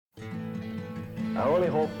I only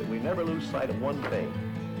hope that we never lose sight of one thing,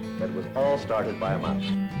 that it was all started by a mouse.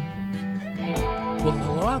 Well,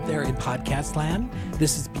 hello out there in podcast land.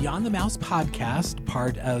 This is Beyond the Mouse podcast,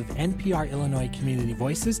 part of NPR Illinois Community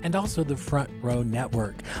Voices and also the Front Row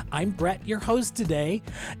Network. I'm Brett, your host today.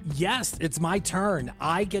 Yes, it's my turn.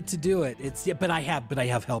 I get to do it. But I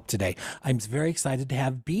have help today. I'm very excited to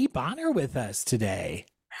have Bea Bonner with us today.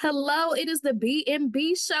 Hello, it is the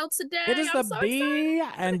B&B show today. It is the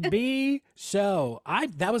B&B show.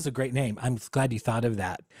 That was a great name. I'm glad you thought of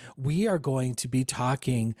that. We are going to be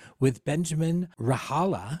talking with Benjamin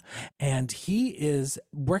Rauhala, and he is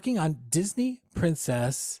working on Disney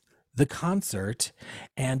Princess the concert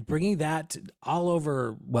and bringing that all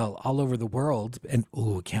over the world. And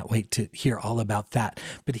can't wait to hear all about that.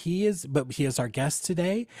 But he is our guest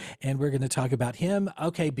today, and we're going to talk about him.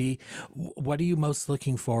 Okay, B, what are you most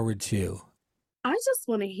looking forward to? I just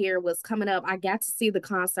want to hear what's coming up. I got to see the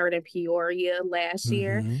concert in Peoria last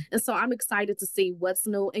year. And so I'm excited to see what's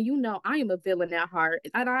new. And I am a villain at heart.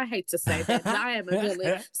 And I hate to say that, but I am a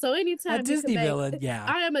villain. So anytime a Disney villain, yeah.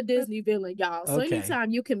 I am a Disney villain, y'all. So anytime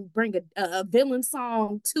you can bring a villain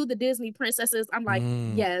song to the Disney princesses, I'm like,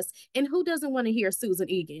 yes. And who doesn't want to hear Susan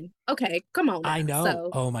Egan? Okay, come on now. I know. So.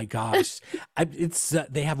 Oh my gosh.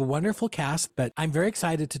 They have a wonderful cast, but I'm very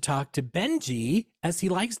excited to talk to Benji, as he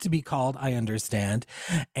likes to be called, I understand,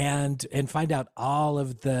 and find out all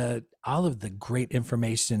of the great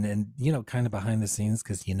information and, kind of behind the scenes,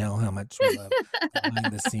 because you know how much we love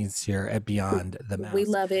behind the scenes here at Beyond the Mouse. We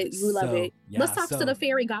love it. You love it. Yeah, let's talk to the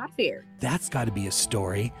Fairy God Fair. That's got to be a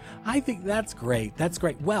story. I think that's great. That's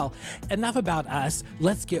great. Well, enough about us.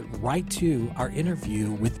 Let's get right to our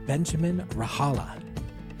interview with Benjamin Rauhala.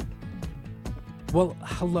 Well,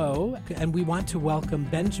 hello, and we want to welcome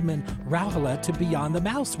Benjamin Rauhala to Beyond the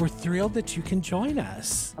Mouse. We're thrilled that you can join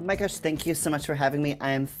us. Oh my gosh, thank you so much for having me.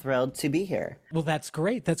 I am thrilled to be here. Well, that's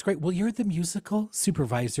great. That's great. Well, you're the musical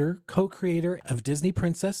supervisor, co-creator of Disney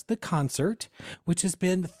Princess the Concert, which has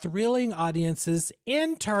been thrilling audiences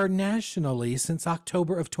internationally since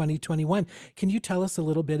October of 2021. Can you tell us a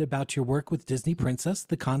little bit about your work with Disney Princess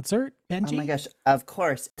the Concert, Benji? Oh my gosh, of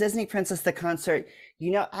course. Disney Princess the Concert.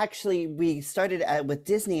 Actually, we started with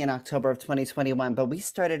Disney in October of 2021, but we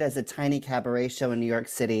started as a tiny cabaret show in New York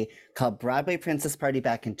City called Broadway Princess Party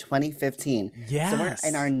back in 2015. Yes. So we're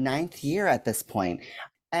in our 9th year at this point.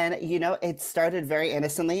 And, it started very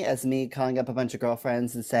innocently as me calling up a bunch of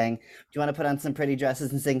girlfriends and saying, do you want to put on some pretty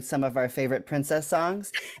dresses and sing some of our favorite princess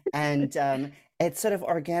songs? And it sort of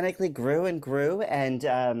organically grew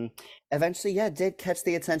and eventually, did catch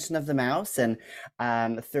the attention of the mouse. And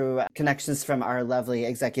through connections from our lovely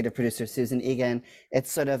executive producer, Susan Egan, it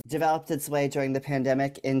sort of developed its way during the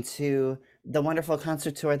pandemic into the wonderful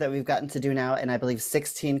concert tour that we've gotten to do now in, I believe,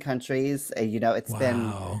 16 countries.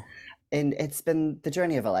 It's been the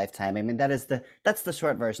journey of a lifetime. I mean, that's the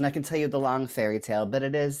short version. I can tell you the long fairy tale, but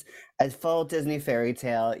it is a full Disney fairy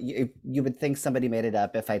tale. You would think somebody made it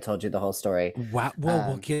up if I told you the whole story. Wow. Well,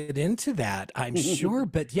 we'll get into that, I'm sure.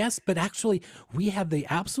 But actually, we had the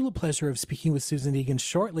absolute pleasure of speaking with Susan Egan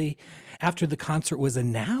shortly after the concert was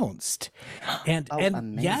announced. And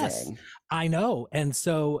amazing. Yes, I know.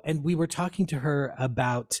 And we were talking to her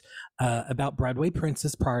about Broadway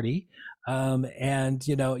Princess Party. And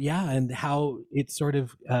how it sort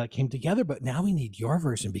of came together. But now we need your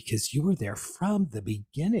version because you were there from the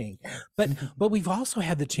beginning. But we've also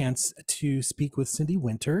had the chance to speak with Cindy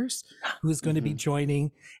Winters, who is going to be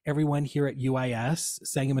joining everyone here at UIS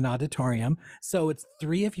Sangamon Auditorium. So it's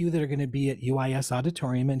 3 of you that are going to be at UIS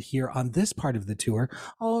Auditorium and here on this part of the tour.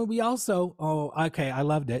 Oh, we also, I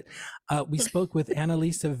loved it. We spoke with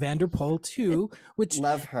Annalisa Vanderpool too, which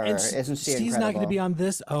love her. Isn't she incredible? She's not going to be on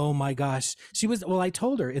this. Oh my gosh. She was, I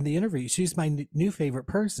told her in the interview, she's my new favorite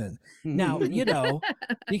person. Now,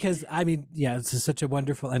 because it's such a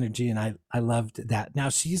wonderful energy and I loved that. Now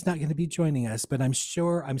she's not going to be joining us, but I'm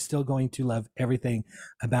sure I'm still going to love everything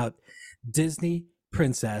about Disney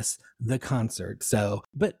Princess, the concert. So,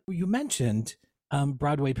 but you mentioned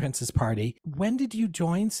Broadway Princess Party. When did you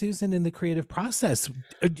join, Susan, in the creative process?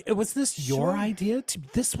 Was this your idea?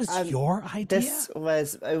 This was your idea?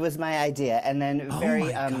 It was my idea. And then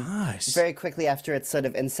very quickly after its sort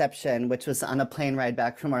of inception, which was on a plane ride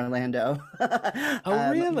back from Orlando.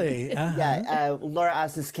 Oh, really? Laura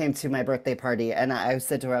Osnes came to my birthday party and I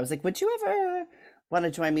said to her, I was like, would you ever want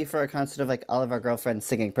to join me for a concert of like all of our girlfriends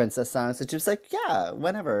singing princess songs? And she was like, yeah,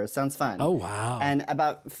 whenever, sounds fun. Oh, wow. And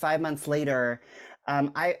about 5 months later,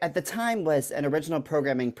 I, at the time, was an original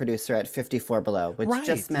programming producer at 54 Below, which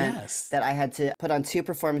just meant that I had to put on 2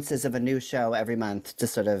 performances of a new show every month to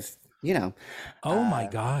sort of you know, Oh my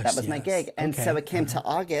gosh. that was my yes. gig. And so Okay. it came to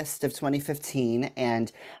August of 2015,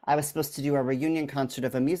 and I was supposed to do a reunion concert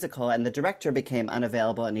of a musical, and the director became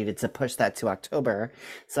unavailable and needed to push that to October.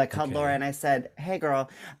 So I called Laura Okay. and I said, hey, girl,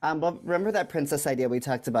 well, remember that princess idea we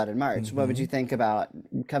talked about in March? What would you think about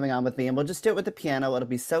coming on with me? And we'll just do it with the piano. It'll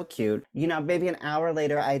be so cute. You know, maybe an hour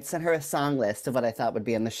later, I had sent her a song list of what I thought would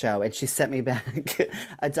be in the show, and she sent me back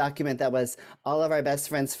a document that was all of our best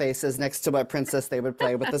friends' faces next to what princess they would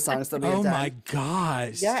play with the songs that we had Oh done. my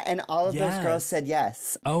gosh. Yeah, and all of those girls Yes. said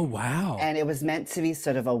yes. Oh wow. And it was meant to be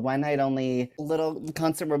sort of a one night only little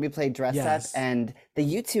concert where we played dress Yes. up. And the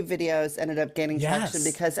YouTube videos ended up gaining traction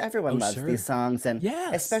Yes. because everyone Oh, loves sure. these songs. And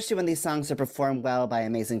Yes. especially when these songs are performed well by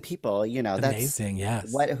amazing people, you know, that's Amazing.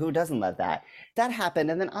 Yes. who doesn't love that? That happened.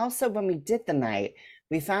 And then also when we did the night,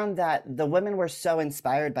 we found that the women were so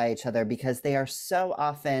inspired by each other because they are so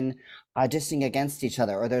often auditioning against each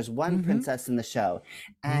other, or there's one princess in the show.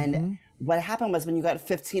 And what happened was when you got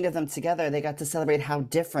 15 of them together, they got to celebrate how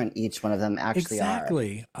different each one of them actually are.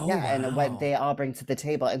 Exactly. Oh Yeah, and what wow. they all bring to the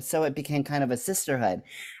table. And so it became kind of a sisterhood.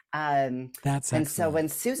 That's And so excellent. when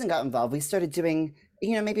Susan got involved, we started doing,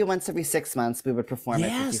 you know, maybe once every 6 months, we would perform at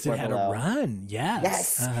Yes, 54 it had Below. a run. Yes.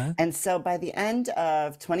 Yes. Uh-huh. And so by the end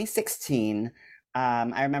of 2016,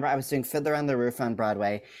 I remember I was doing Fiddler on the Roof on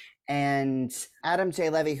Broadway, and Adam J.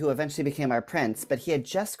 Levy, who eventually became our prince, but he had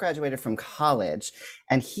just graduated from college,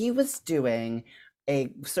 and he was doing a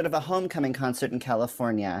sort of a homecoming concert in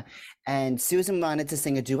California. And Susan wanted to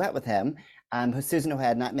sing a duet with him, who Susan who I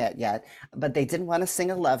had not met yet, but they didn't want to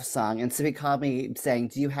sing a love song. And so he called me saying,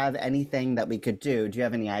 do you have anything that we could do? Do you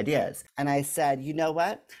have any ideas? And I said, you know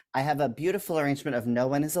what? I have a beautiful arrangement of No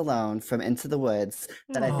One Is Alone from Into the Woods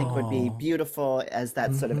that I think would be Aw. beautiful as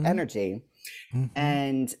that sort of energy.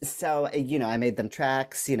 And so, you know, I made them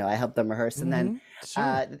tracks, you know, I helped them rehearse. And then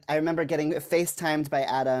Sure. I remember getting FaceTimed by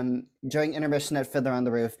Adam during intermission at Fiddler on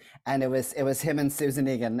the Roof. And it was him and Susan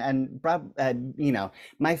Egan. And, you know,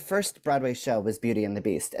 my first Broadway show was Beauty and the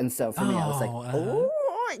Beast. And so for me, I was like, Oh,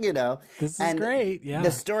 oh, you know. This is And great. Yeah.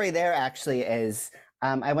 the story there actually is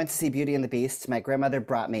I went to see Beauty and the Beast. My grandmother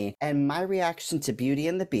brought me, and my reaction to Beauty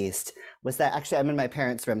and the Beast was that actually I'm in my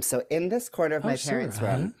parents' room. So in this corner of Oh, my sure, parents'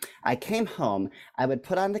 room, I came home. I would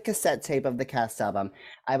put on the cassette tape of the cast album.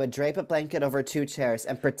 I would drape a blanket over 2 chairs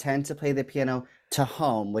and pretend to play the piano to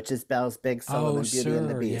Home, which is Belle's big solo Oh, in Beauty and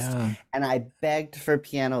the sure. Beast. Yeah. And I begged for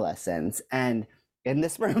piano lessons. And in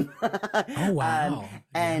this room. Oh, wow.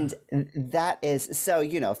 And that is, so,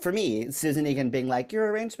 you know, for me, Susan Egan being like, your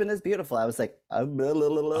arrangement is beautiful. I was like, Oh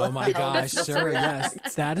my gosh. Sure.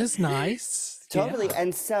 Yes. That is nice. Totally. Yeah.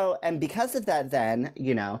 And so, and because of that, then,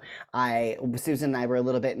 you know, Susan and I were a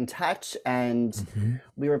little bit in touch, and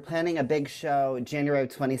we were planning a big show January of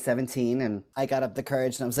 2017. And I got up the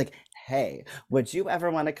courage and I was like, hey, would you ever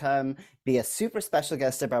want to come be a super special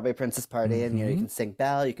guest at Broadway Princess Party? And, you know, you can sing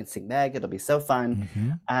Belle, you can sing Meg, it'll be so fun.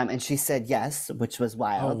 And she said yes, which was Oh,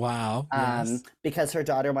 wild. wow. Yes. Because her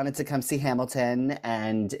daughter wanted to come see Hamilton,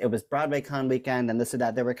 and it was Broadway Con weekend and this or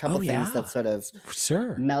that. There were a couple Oh, things yeah. that sort of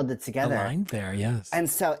Sure. melded together. Aligned there. Yes. And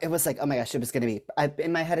so it was like, oh my gosh, it was going to be,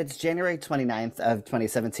 in my head, it's January 29th of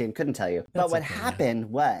 2017. Couldn't tell you. But That's what okay, yeah. happened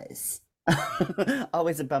was,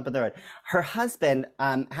 always a bump in the road. Her husband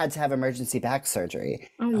had to have emergency back surgery.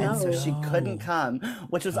 Oh no. And so she couldn't come,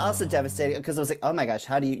 which was also devastating because I was like, oh my gosh,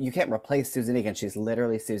 how do you can't replace Susan Egan. She's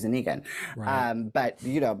literally Susan Egan. Right. But,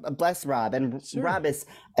 you know, bless Rob. And Sure. Rob is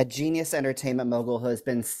a genius entertainment mogul who has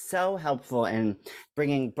been so helpful in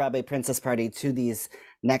bringing Broadway Princess Party to these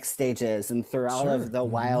next stages and through all Sure. of the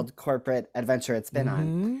wild corporate adventure it's been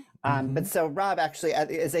on. But so Rob actually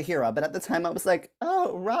is a hero. But at the time, I was like,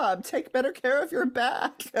 "Oh, Rob, take better care of your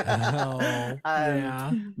back." Oh,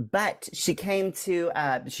 yeah. But she came to.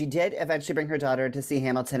 She did eventually bring her daughter to see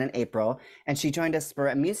Hamilton in April, and she joined us for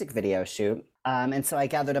a music video shoot. And so I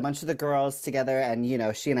gathered a bunch of the girls together, and, you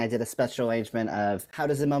know, she and I did a special arrangement of How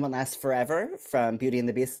Does a Moment Last Forever from Beauty and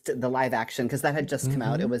the Beast, the live action, because that had just come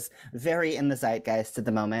out. It was very in the zeitgeist at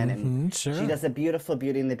the moment. And Sure. she does a beautiful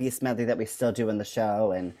Beauty and the Beast medley that we still do in the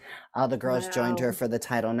show. And all the girls joined her Wow. for the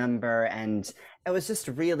title number. And it was just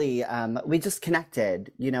really, we just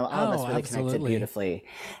connected, you know, all of us Oh, really connected absolutely. beautifully.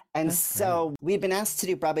 And so we've been asked to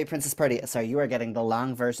do Broadway Princess Party. Sorry, you are getting the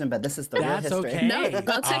long version, but this is the real That's history. okay. No, go take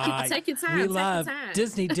your time. We Take your love time.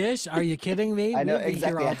 Disney Dish. Are you kidding me? I know We'll be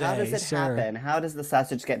exactly. Here all How does day. it Sure. happen? How does the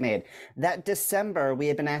sausage get made? That December, we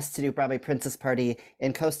had been asked to do Broadway Princess Party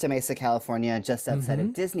in Costa Mesa, California, just outside of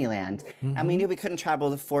Disneyland. And we knew we couldn't travel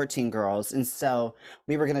with 14 girls. And so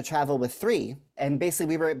we were going to travel with 3. And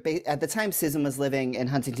basically, we were, at the time, Susan was living in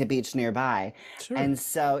Huntington Beach nearby. Sure. And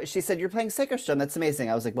so she said, you're playing Sackerstrom. That's amazing.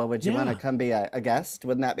 I was like, well, would you want to Yeah. come be a guest?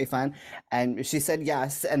 Wouldn't that be fun? And she said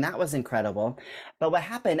yes, and that was incredible. But what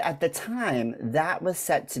happened at the time, that was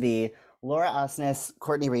set to be Laura Osnes,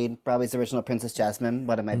 Courtney Reed, Broadway's original Princess Jasmine,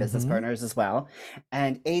 one of my business partners as well,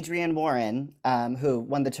 and Adrienne Warren, who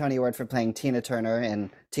won the Tony Award for playing Tina Turner in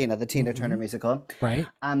Tina, the Tina Turner musical. Right.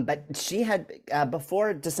 But she had,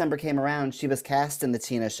 before December came around, she was cast in the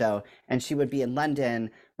Tina show, and she would be in London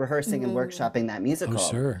rehearsing and workshopping that musical.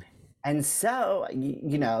 Oh, sure. And so,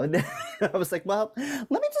 you know, I was like, well, let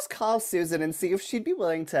me just call Susan and see if she'd be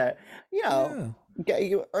willing to, you know, get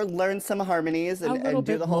you or learn some harmonies and do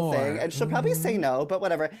bit the whole more. thing. And she'll probably say no, but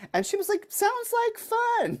whatever. And she was like, sounds like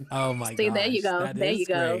fun. Oh my See, gosh. there you go. That There is you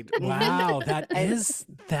go. great. Wow, that is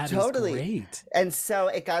Totally. great. And so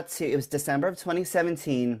it was December of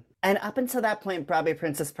 2017. And up until that point, Broadway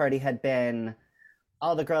Princess Party had been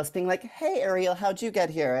all the girls being like, hey, Ariel, how'd you get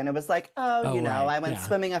here? And it was like, Oh, you know, right, I went yeah.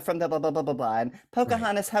 swimming from the blah, blah, blah, blah, blah. And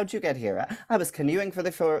Pocahontas, how'd you get here? I was canoeing through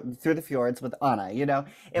the fjords with Anna, you know?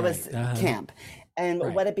 It was camp. And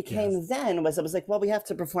Right, what it became yes. then was, it was like, well, we have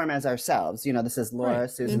to perform as ourselves. You know, this is Laura, Right.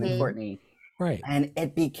 Susan, and Courtney. Right. And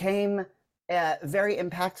it became very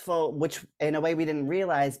impactful, which in a way we didn't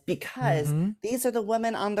realize, because these are the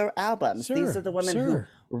women on their albums. These are the women who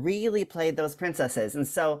really played those princesses. And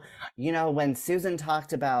so, you know, when Susan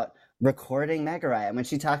talked about recording Megara, and when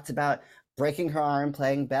she talked about breaking her arm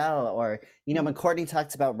playing Belle, or, you know, when Courtney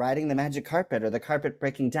talked about riding the magic carpet or the carpet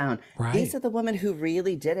breaking down, these are the women who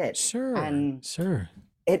really did it. Sure. And sure.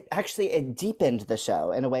 it deepened the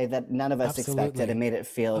show in a way that none of us expected, and made it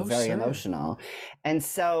feel very emotional. And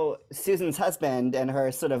so Susan's husband and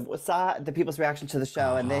her sort of saw the people's reaction to the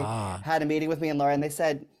show, and they had a meeting with me and Laura, and they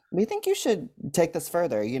said, we think you should take this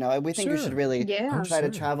further. You know, we think you should really try to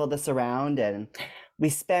travel this around. And we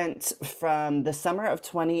spent from the summer of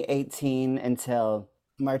 2018 until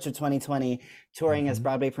March of 2020 touring as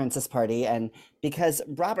Broadway Princess Party. And because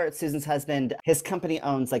Robert, Susan's husband, his company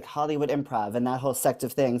owns like Hollywood Improv and that whole sect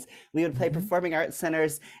of things, we would play performing arts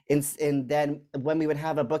centers. And then when we would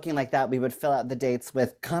have a booking like that, we would fill out the dates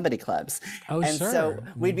with comedy clubs. And so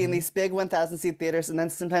we'd be in these big 1,000 seat theaters, and then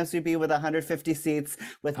sometimes we'd be with 150 seats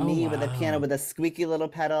with me with a piano with a squeaky little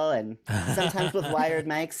pedal, and sometimes with wired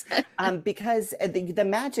mics. Because the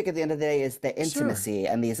magic at the end of the day is the intimacy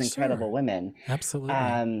and these incredible women.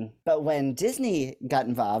 Absolutely. But when Disney got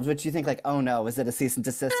involved, which you think like, oh no, was it a cease and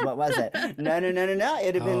desist? What was it? No.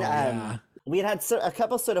 It had been, we had a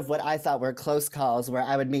couple sort of what I thought were close calls where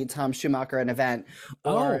I would meet Tom Schumacher at an event,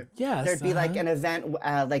 or there'd be like an event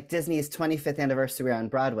like Disney's 25th anniversary on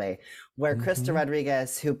Broadway, where Krista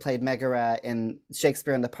Rodriguez, who played Megara in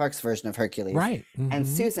Shakespeare in the Parks version of Hercules, and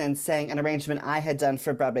Susan sang an arrangement I had done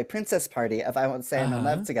for Broadway Princess Party of I Won't Say I'm in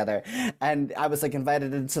Love Together. And I was like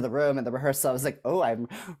invited into the room and the rehearsal. I was like, oh, I'm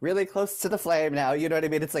really close to the flame now. You know what I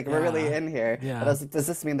mean? It's like, we're really in here. And I was like, does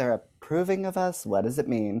this mean they're approving of us? What does it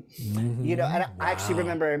mean? You know, and I actually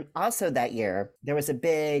remember also that year, there was a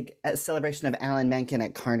big celebration of Alan Menken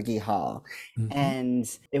at Carnegie Hall. And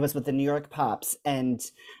it was with the New York Pops. And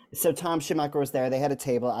so Tom Schumacher was there. They had a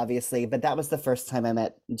table, obviously, but that was the first time I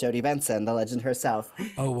met Jodie Benson, the legend herself.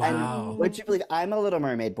 Oh, wow. And would you believe, I'm a Little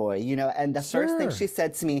Mermaid boy, you know, and the first thing she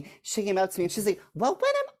said to me, she came out to me and she's like, well, when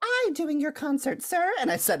am I doing your concert, sir?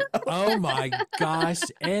 And I said, oh my gosh,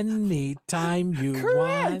 anytime you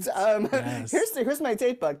correct. want. Yes. Here's my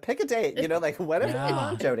date book. Pick a date, you know, like whatever you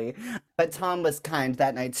want, Jodie. But Tom was kind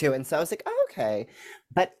that night too. And so I was like, oh, okay.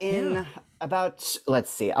 But in about, let's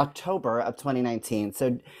see, October of 2019,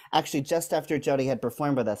 so actually just after Jodie had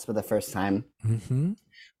performed with us for the first time,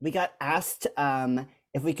 we got asked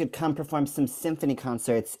if we could come perform some symphony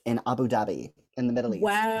concerts in Abu Dhabi in the Middle East.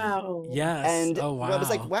 Wow. Yes. And oh, wow. I was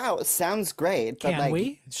like, wow, sounds great. But Can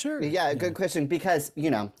we? Sure. Yeah, good question. Because, you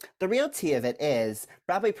know, the real tea of it is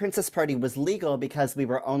Broadway Princess Party was legal because we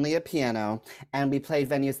were only a piano, and we played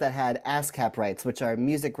venues that had ASCAP rights, which are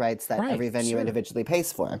music rights that every venue individually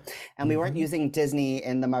pays for. And we weren't using Disney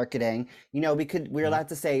in the marketing. You know, we were allowed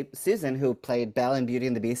to say Susan, who played Belle in Beauty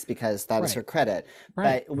and the Beast, because that is her credit,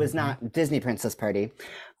 but it was not Disney Princess Party.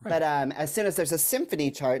 But as soon as there's a symphony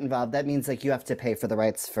chart involved, that means like you have to pay for the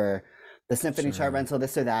rights for the symphony chart rental,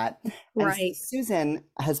 this or that. And Susan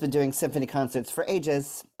has been doing symphony concerts for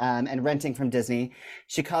ages and renting from Disney.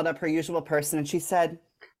 She called up her usual person and she said,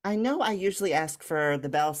 I know I usually ask for the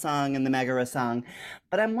Belle song and the Megara song,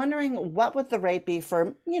 but I'm wondering what would the rate be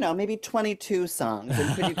for, you know, maybe 22 songs,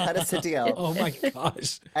 and could you cut us a deal? Oh my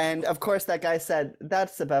gosh. And of course that guy said,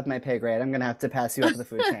 that's above my pay grade. I'm going to have to pass you up the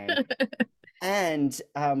food chain. And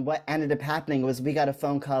what ended up happening was we got a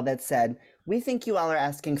phone call that said, we think you all are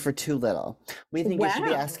asking for too little. We think you should be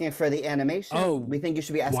Wow. asking for the animation. Oh, We think you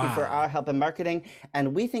should be asking for wow. our help in marketing.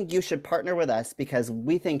 And we think you should partner with us because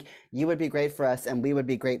we think you would be great for us and we would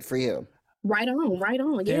be great for you. Right on, right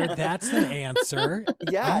on. There, Yeah. that's an answer.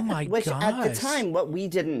 Yeah, Oh my which at the gosh. time, what we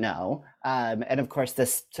didn't know, and of course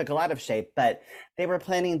this took a lot of shape, but they were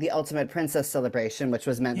planning the Ultimate Princess celebration, which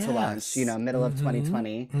was meant to launch, Yes. middle of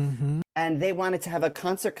 2020. Mhm. And they wanted to have a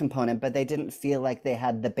concert component, but they didn't feel like they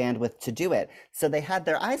had the bandwidth to do it. So they had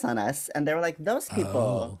their eyes on us and they were like, those people,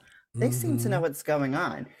 Oh. they seem to Mhm. know what's going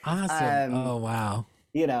on. Awesome. Oh, wow.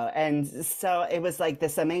 And so it was like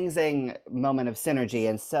this amazing moment of synergy.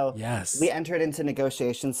 And so Yes. we entered into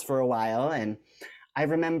negotiations for a while. And I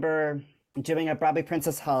remember doing a Broadway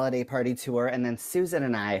Princess holiday party tour. And then Susan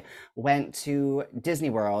and I went to Disney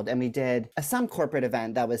World and we did some corporate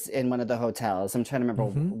event that was in one of the hotels. I'm trying to remember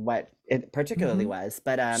what it particularly was,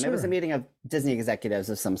 but it was a Sure. meeting of Disney executives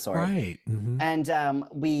of some sort. Right. Mhm. And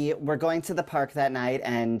we were going to the park that night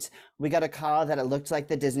and we got a call that it looked like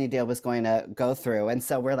the Disney deal was going to go through. And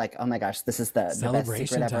so we're like, oh my gosh, this is the best Celebration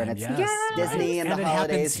secret ever. time. And it's Yes. Disney right. and the it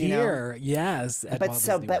holidays, happens here. Yes. at But Walt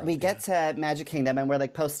so, Disney but World, we yeah. get to Magic Kingdom and we're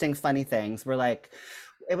like posting funny things. We're like,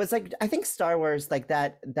 it was like, I think Star Wars, like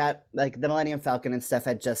that like the Millennium Falcon and stuff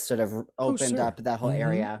had just sort of opened sure. up that whole Mhm.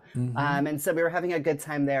 area. Mhm. And so we were having a good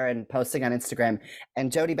time there and posting on Instagram. And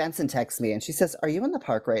Jodie Benson texts me and she says, are you in the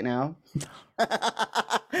park right now?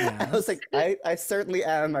 I was like, I certainly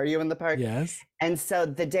am. Are you in the park? Yes. And so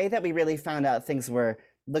the day that we really found out things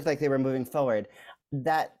looked like they were moving forward,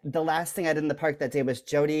 that the last thing I did in the park that day was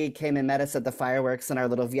Jodie came and met us at the fireworks in our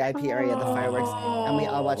little VIP area of the fireworks, and we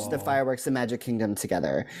all watched the fireworks in Magic Kingdom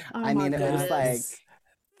together. Oh I my mean, it was goodness. like,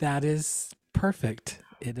 That is perfect.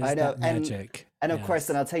 It is I know, that magic. and of course, Yes.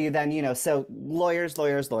 and I'll tell you then, so lawyers, it's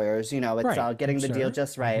Right, all getting the deal sure.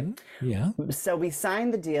 just right. Mhm. Yeah. So we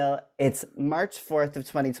signed the deal. It's March 4th of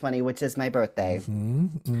 2020, which is my birthday.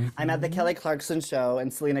 Mhm. I'm at the Kelly Clarkson show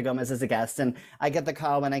and Selena Gomez is a guest. And I get the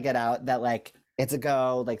call when I get out that like, it's a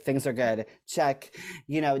go, like things are good. Check.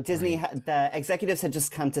 Disney, the executives had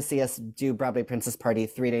just come to see us do Broadway Princess Party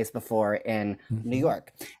 3 days before in New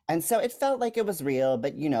York. And so it felt like it was real,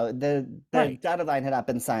 but the Right. dotted line had not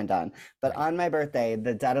been signed on. But on my birthday,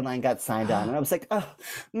 the dotted line got signed on. And I was like, oh,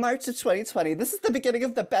 March of 2020, this is the beginning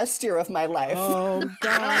of the best year of my life. Oh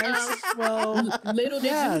gosh. Well, Little did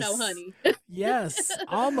you know, yes. honey. yes,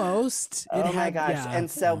 almost. It Oh my had- gosh. yeah. And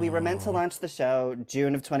so we were meant to Oh. launch the show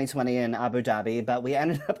June of 2020 in Abu Dhabi, but we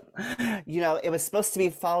ended up, it was supposed to be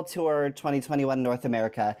fall tour 2021 North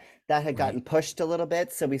America. That had gotten pushed a little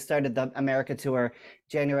bit. So we started the America tour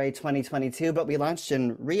January 2022, but we launched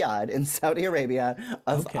in Riyadh in Saudi Arabia,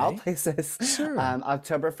 of all Okay. places, Sure.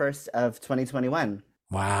 October 1st of 2021.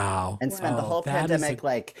 Wow. And spent the Oh, whole that is a- pandemic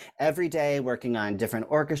like every day working on different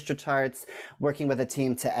orchestra charts, working with a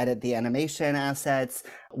team to edit the animation assets,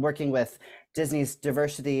 working with Disney's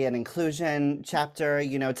diversity and inclusion chapter,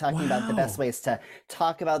 talking about the best Wow. ways to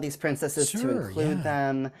talk about these princesses, to Sure, include yeah.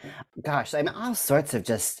 them. Gosh, I mean, all sorts of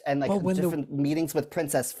and like Well, when the- different meetings with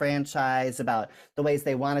Princess franchise about the ways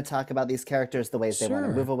they want to talk about these characters, the ways they want to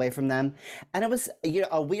Sure. move away from them. And it was,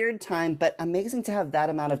 a weird time, but amazing to have that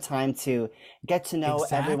amount of time to get to know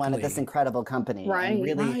everyone at this Exactly. incredible company Right. and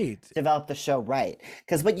really Right. develop the show right.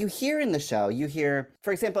 Because what you hear in the show,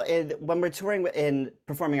 for example, when we're touring in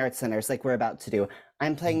performing arts centers like we're about to do,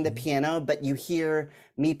 I'm playing the piano, but you hear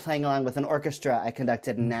me playing along with an orchestra I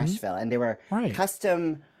conducted in Nashville. And they were Right.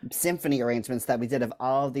 custom symphony arrangements that we did of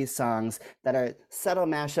all of these songs that are subtle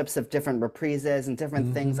mashups of different reprises and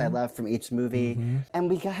different things I love from each movie. And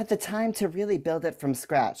we had the time to really build it from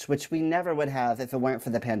scratch, which we never would have if it weren't for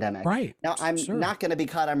the pandemic. Right. Now, I'm Sure. not going to be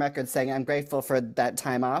caught on record saying I'm grateful for that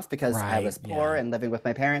time off because I Right, was poor yeah. and living with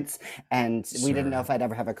my parents and we didn't know Sure. if I'd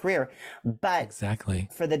ever have a career. But Exactly.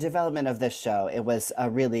 for the development of this show, it was a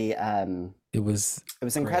really, It was it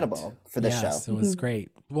was incredible for this yes, show. it was great.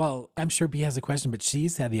 Well, I'm sure B has a question, but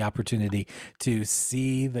she's had the opportunity to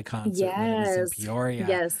see the concert when it was in Yes. Peoria.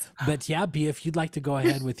 Yes. But yeah, B, if you'd like to go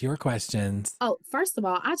ahead with your questions. Oh, first of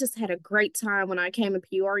all, I just had a great time when I came in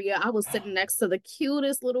Peoria. I was sitting next to the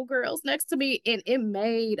cutest little girls next to me, and it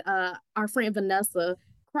made our friend Vanessa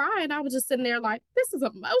cry. And I was just sitting there like, this is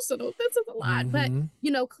emotional. This is a lot. But,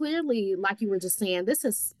 you know, clearly, like you were just saying, this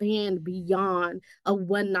has spanned beyond a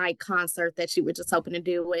one night concert that you were just hoping to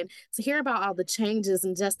do. And to hear about all the changes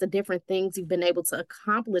and just the different things you've been able to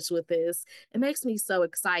accomplish with this, it makes me so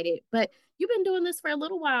excited. But you've been doing this for a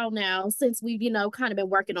little while now, since we've, you know, kind of been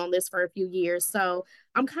working on this for a few years. So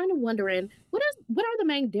I'm kind of wondering, what are the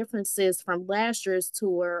main differences from last year's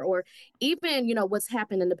tour, or even, you know, what's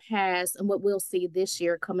happened in the past and what we'll see this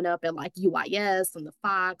year coming up at like UIS and the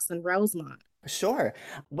Fox and Rosemont? Sure.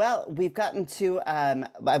 Well, we've gotten to, I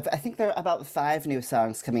think there are about 5 new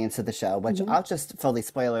songs coming into the show, which I'll just fully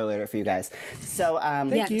spoiler alert for you guys. So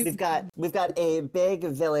Thank you. we've got a big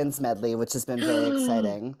villains medley, which has been very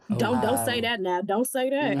exciting. Don't say that now. Don't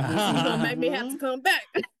say that. You're gonna make me have to come back.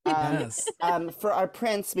 Yes. For our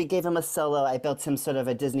prince, we gave him a solo. I built him sort of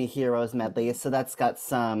a Disney Heroes medley, so that's got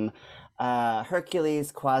some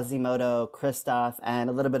Hercules, Quasimodo, Kristoff, and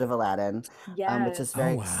a little bit of Aladdin, which is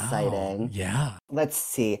very exciting. Yeah. Let's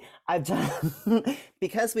see. I've done,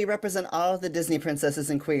 because we represent all of the Disney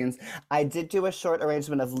princesses and queens, I did do a short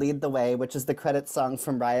arrangement of Lead the Way, which is the credit song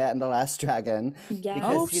from Raya and the Last Dragon. Yes.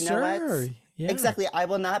 Because you know what? Yeah. Exactly. I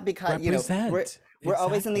will not be caught, you know, we're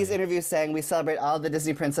always in these interviews saying we celebrate all the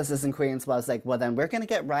Disney princesses and queens. Well, I was like, well, then we're going to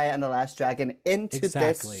get Raya and the Last Dragon into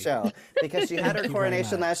this show, because she had her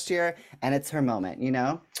coronation last year and it's her moment, you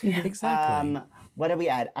know? Exactly. What did we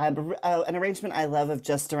add? An arrangement I love of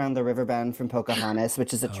Just Around the River Bend from Pocahontas,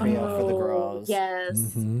 which is a trio for the girls.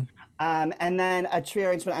 Yes. And then a trio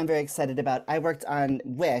arrangement I'm very excited about. I worked on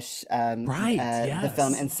Wish, the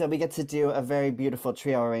film, and so we get to do a very beautiful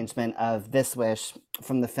trio arrangement of This Wish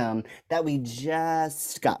from the film that we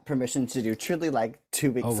just got permission to do, truly like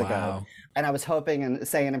 2 weeks ago. And I was hoping and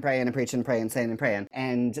saying and praying and preaching and praying and saying and praying,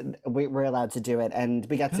 and we were allowed to do it, and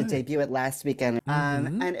we got to debut it last weekend.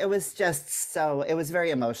 And it was just it was very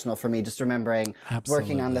emotional for me, just remembering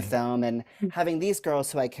working on the film and having these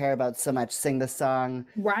girls who I care about so much sing the song.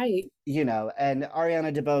 Right. You know, and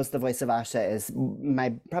Ariana DeBose, the voice of Asha, is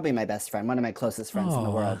probably my best friend, one of my closest friends in the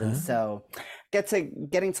world. And so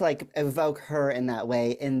getting to like evoke her in that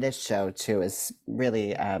way in this show too is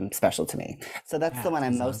really special to me. So that's the one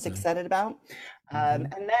I'm most excited about.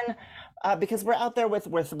 And then because we're out there with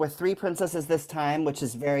 3 princesses this time, which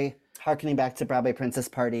is very harkening back to Broadway Princess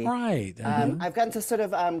Party. Right. I've gotten to sort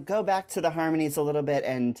of go back to the harmonies a little bit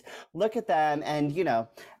and look at them and, you know,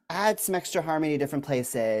 add some extra harmony different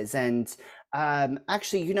places. And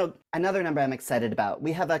actually, you know, another number I'm excited about,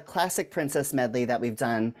 we have a classic princess medley that we've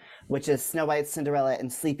done, which is Snow White, Cinderella,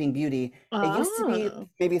 and Sleeping Beauty. It used to be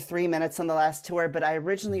maybe 3 minutes on the last tour, but I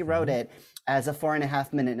originally wrote it as a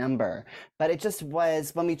 4.5-minute number. But it just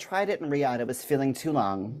was, when we tried it in Riyadh, it was feeling too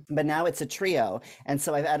long. But now it's a trio. And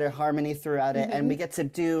so I've added harmony throughout it. And we get to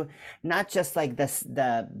do not just like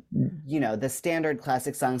the standard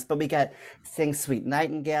classic songs, but we get Sing Sweet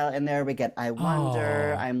Nightingale in there. We get I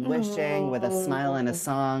Wonder, I'm Wishing, With a Smile and a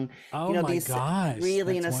Song. You know, these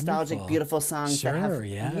really nostalgic, wonderful, beautiful songs that have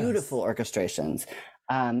beautiful orchestrations.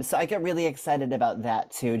 So I get really excited about that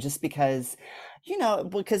too, just because, you know,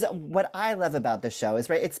 because what I love about the show is,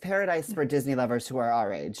 right, it's paradise for Disney lovers who are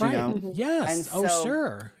our age, you know? Yes. And so,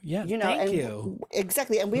 sure. Yeah. You know, Thank you.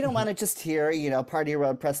 Exactly. And we don't want to just hear, you know, Party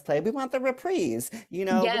Road Press Play. We want the reprise. You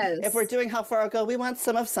know, if we're doing How Far I'll Go, we want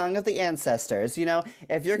some of Song of the Ancestors. You know,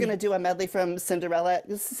 if you're going to do a medley from Cinderella,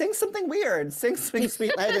 sing something weird. Sing Sweet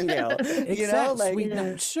Sweet Nightingale. You know,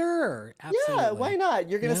 like, sure. Absolutely. Yeah, why not?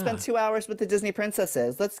 You're going to spend 2 hours with the Disney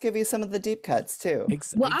princesses. Let's give you some of the deep cuts too.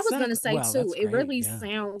 Well, I was going to say too, it really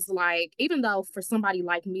sounds like, even though for somebody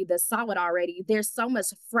like me that saw it already, there's so much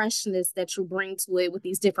freshness that you bring to it with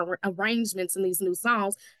these different arrangements and these new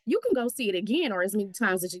songs. You can go see it again or as many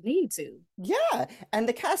times as you need to. Yeah, and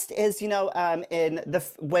the cast is, you know,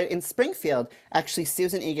 in Springfield, actually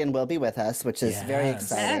Susan Egan will be with us, which is very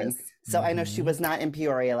exciting. So I know she was not in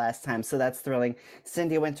Peoria last time, so that's thrilling.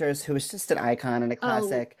 Cindy Winters, who is just an icon and a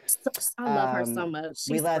classic. I love her so much.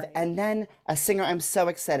 We love, and then a singer I'm so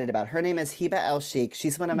excited about. Her name is Hiba El Sheikh.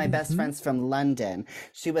 She's one of my best friends from London.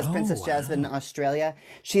 She was Princess Jasmine in Australia.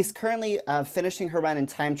 She's currently finishing her run in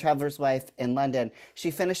Time Traveler's Wife in London. She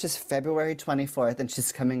finishes February 24th, and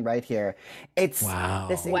she's coming right here. It's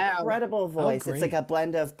this incredible voice. It's like a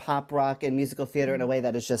blend of pop rock and musical theater in a way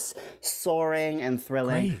that is just soaring and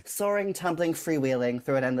thrilling. Soaring, tumbling, freewheeling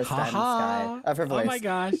through an endless diamond sky of her voice. Oh my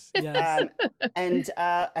gosh! Yes.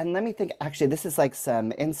 And let me think. Actually, this is like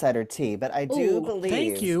some insider tea, but I do believe.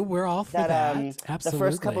 Thank you. We're all for that. Absolutely. The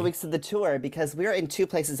first couple of weeks of the tour, because we're in 2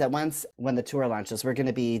 places at once when the tour launches. We're going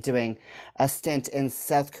to be doing a stint in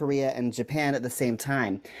South Korea and Japan at the same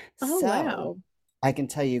time. Oh, wow. I can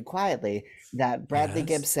tell you quietly that Bradley Yes.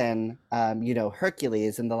 Gibson,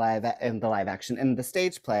 Hercules in the live action in the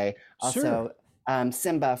stage play, also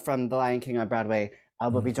Simba from The Lion King on Broadway,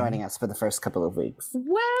 will be joining us for the first couple of weeks.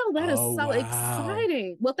 Wow, that is Oh, so wow.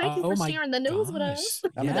 exciting. Well, thank you Oh for my sharing the news with us.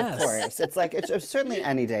 gosh. I mean, of course, it's like it's certainly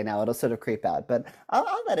any day now. It'll sort of creep out, but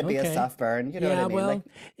I'll let it be a Okay. soft burn. You know what I mean? Well, Like,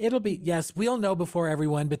 it'll be, yes, we'll know before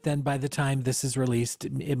everyone, but then by the time this is released,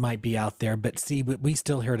 it might be out there. But see, we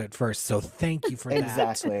still heard it first. So thank you for that.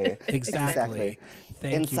 exactly. Exactly.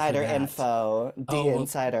 Thank Insider you for that. info,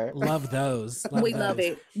 Insider. Love those. We love those.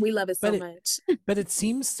 it. We love it so much. But it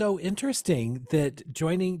seems so interesting that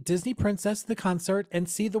joining Disney Princess the concert and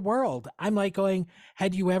see the world. I'm like going,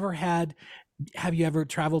 have you ever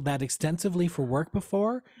traveled that extensively for work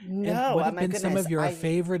before? No, and what have my been some goodness, of your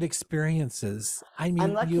favorite experiences? I I'm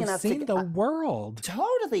mean, lucky you've enough seen to the world.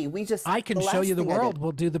 Totally. I can show you the world.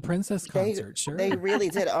 We'll do the princess concert. Sure. They really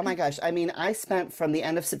did. Oh my gosh. I mean, I spent from the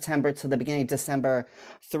end of September to the beginning of December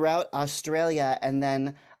throughout Australia and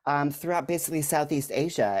then throughout basically Southeast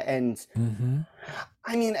Asia. And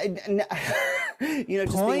I mean,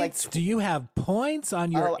 just being like, Points? Do you have points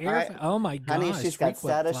on your oh my gosh. honey, she's got frequent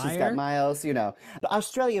status, she's got flyer? miles, But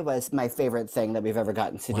Australia was my favorite thing that we've ever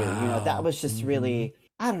gotten to do. That was just really,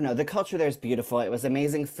 I don't know, the culture there is beautiful. It was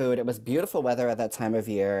amazing food. It was beautiful weather at that time of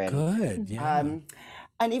year. And, Good, yeah.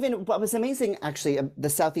 and even what was amazing, actually, the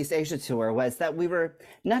Southeast Asia tour was that we were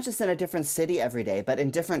not just in a different city every day, but in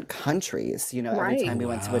different countries, every time we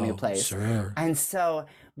went to a new place. Sure. And so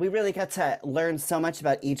we really got to learn so much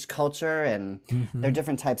about each culture and their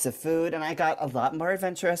different types of food. And I got a lot more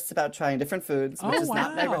adventurous about trying different foods, which is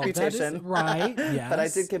not my reputation. Right, yes. But I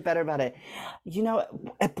did get better about it.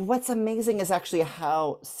 What's amazing is actually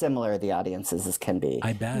how similar the audiences can be.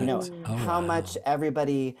 I bet. How much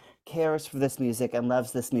everybody cares for this music and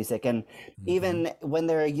loves this music. And even when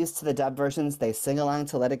they're used to the dub versions, they sing along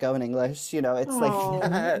to Let It Go in English. It's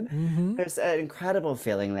like there's an incredible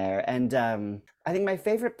feeling there. And I think my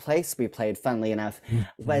favorite place we played, funnily enough,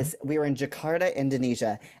 was we were in Jakarta,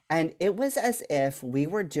 Indonesia. And it was as if we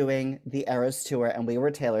were doing the Eras tour and we were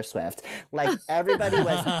Taylor Swift. Like everybody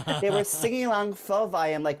they were singing along full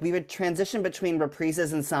volume. Like we would transition between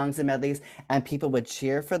reprises and songs and medleys and people would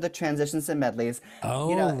cheer for the transitions and medleys.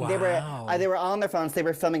 Wow. They were all on their phones. They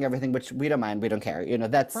were filming everything, which we don't mind. We don't care.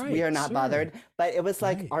 We are not bothered. But it was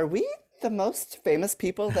like, are we the most famous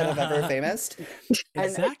people that have ever famous?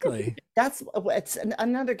 Exactly. That's it's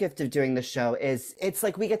another gift of doing the show is it's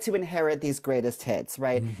like we get to inherit these greatest hits,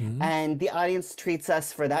 right? And the audience treats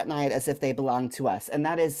us for that night as if they belong to us. And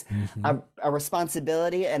that is a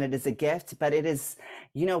responsibility and it is a gift, but it is,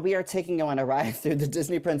 we are taking you on a ride through the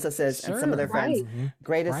Disney princesses and some of their friends'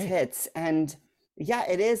 greatest hits. And yeah,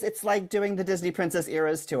 it is. It's like doing the Disney Princess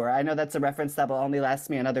Eras tour. I know that's a reference that will only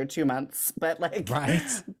last me another 2 months, but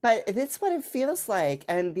but it's what it feels like.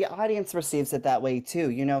 And the audience receives it that way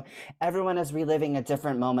too. Everyone is reliving a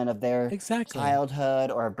different moment of their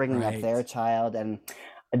childhood or bringing up their child. And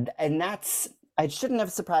that's, it shouldn't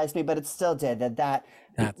have surprised me, but it still did.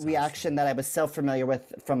 That's reaction that I was so familiar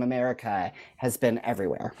with from America has been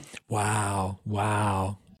everywhere. Wow.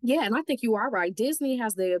 Yeah, and I think you are right. Disney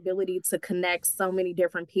has the ability to connect so many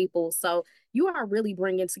different people. So you are really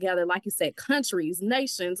bringing together, like you said, countries,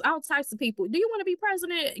 nations, all types of people. Do you want to be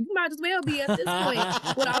president? You might as well be at this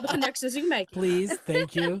point with all the connections you make. Please,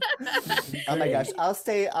 thank you. Oh my gosh,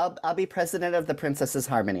 I'll be president of the Princesses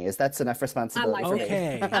Harmonies. That's enough responsibility for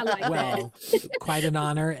me. I like that. Quite an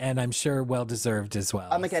honor, and I'm sure well deserved as well.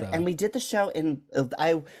 Oh my God! And we did the show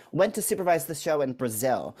I went to supervise the show in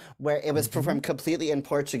Brazil, where it was performed completely in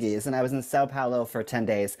Portuguese, and I was in Sao Paulo for 10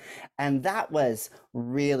 days, and that was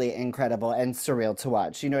really incredible and surreal to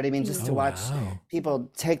watch. You know what I mean? Just to watch people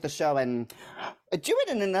take the show and do it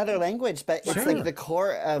in another language, but it's like the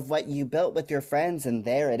core of what you built with your friends, and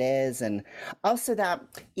there it is. And also that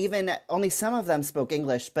even only some of them spoke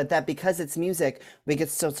English, but that because it's music, we could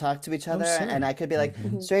still talk to each other, and I could be like,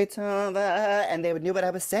 straight to and they would knew what I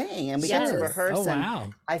was saying, and we got to rehearse.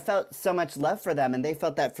 And I felt so much love for them, and they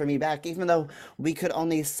felt that for me back, even though we could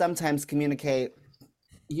only sometimes communicate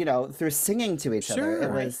through singing to each other. It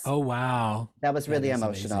was that was really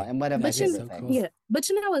emotional. Amazing. And what a favorite thing. Yeah. But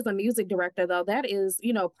as a music director though, that is,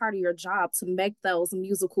 part of your job to make those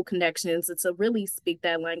musical connections and to really speak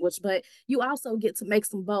that language. But you also get to make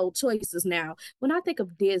some bold choices now. When I think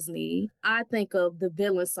of Disney, I think of the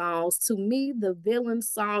villain songs. To me, the villain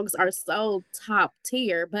songs are so top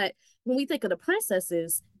tier. But when we think of the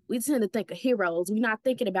princesses, we tend to think of heroes. We're not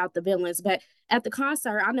thinking about the villains. But at the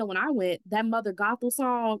concert, I know when I went, that Mother Gothel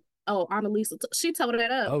song, Annalisa, she tore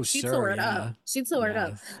that up. She tore it up. She tore it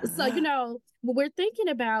up. So, when we're thinking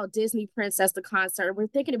about Disney Princess the concert, we're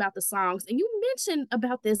thinking about the songs, and you mentioned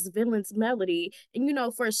about this villain's melody. And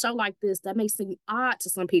for a show like this, that may seem odd to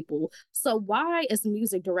some people. So why, as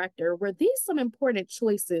music director, were these some important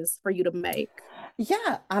choices for you to make?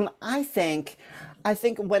 Yeah, I think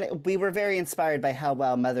we were very inspired by how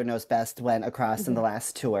well Mother Knows Best went across in the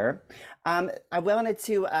last tour. I wanted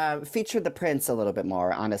to feature the Prince a little bit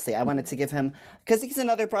more, honestly. I wanted to give him, because he's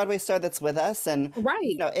another Broadway star that's with us, and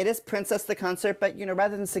Right. it is Princess the concert, but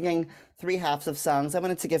rather than singing three halves of songs, I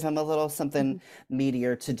wanted to give him a little something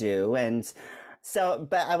meatier to do, and so,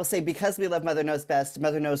 but I will say, because we love Mother Knows Best,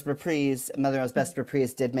 Mother Knows Best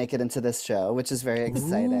Reprise did make it into this show, which is very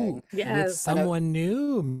exciting. With Yes. someone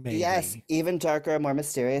new, maybe. Yes, even darker, more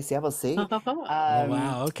mysterious. Yeah, we'll see. Oh,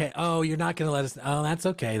 wow. Okay. Oh, you're not going to let us. Oh, that's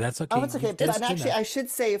okay. That's okay. Oh, it's okay. But actually, I should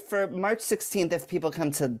say, for March 16th, if people come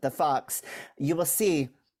to the Fox, you will see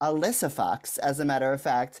Alyssa Fox, as a matter of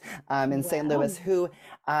fact, in St. Louis, who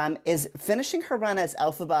is finishing her run as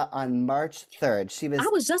Elphaba on March 3rd. I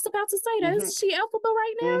was just about to say that. Is she Elphaba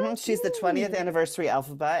right now? She's the 20th anniversary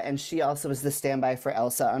Elphaba, and she also is the standby for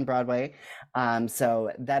Elsa on Broadway.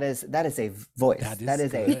 So that is a voice. That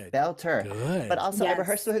is a belter. Good. But also, I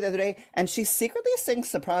rehearsed with her the other day, and she secretly sings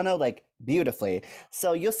soprano like beautifully.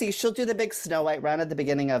 So you'll see she'll do the big Snow White run at the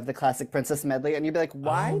beginning of the classic Princess medley, and you'll be like,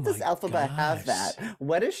 why does Elphaba have that?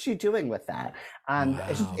 What is she doing with that?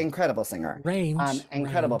 Incredible singer. Range.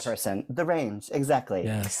 Incredible person. The range, exactly.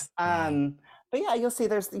 Yes. But yeah, you'll see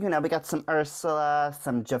there's, we got some Ursula,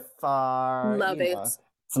 some Jafar. Love it.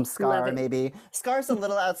 Some Scar, maybe. Scar's a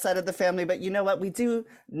little outside of the family, but you know what? We do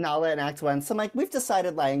Nala in Act 1. So I'm like, we've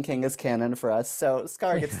decided Lion King is canon for us. So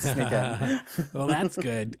Scar gets to sneak in. Well, that's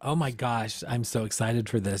good. Oh my gosh. I'm so excited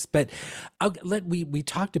for this. But we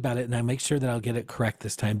talked about it, and I make sure that I'll get it correct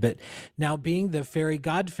this time. But now, being the fairy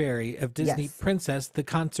god fairy of Disney Princess, the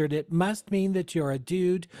concert, it must mean that you're a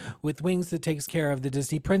dude with wings that takes care of the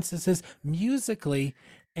Disney princesses musically.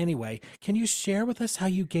 Anyway, can you share with us how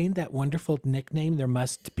you gained that wonderful nickname? There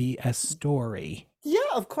must be a story. Yeah,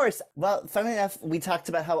 of course. Well, funny enough, we talked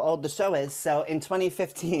about how old the show is. So in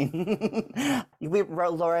 2015,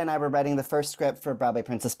 Laura and I were writing the first script for Broadway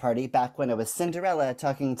Princess Party back when it was Cinderella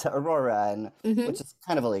talking to Aurora, and which is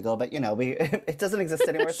kind of illegal, but it doesn't exist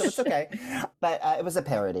anymore, so it's okay. But it was a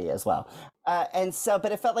parody as well. But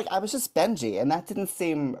it felt like I was just Benji, and that didn't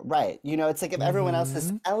seem right. It's like if everyone else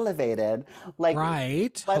is elevated, like,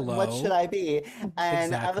 what should I be?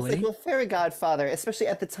 And I was like, well, fairy godfather, especially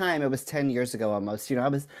at the time, it was 10 years ago almost. I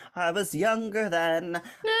was younger then.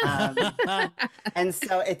 And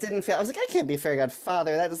so it didn't feel, I was like, I can't be fairy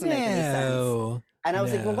godfather. That doesn't make any sense. And I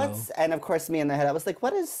was like, well, and of course, me in the head, I was like,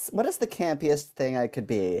 what is the campiest thing I could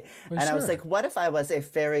be? I was like, what if I was a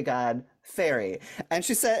fairy god fairy? And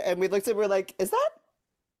she said, and we looked at her, we're like,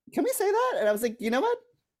 can we say that? And I was like, you know what?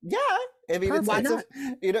 Yeah. I mean,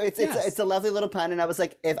 it's a lovely little pun. And I was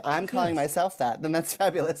like, if I'm calling myself that, then that's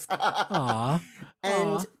fabulous.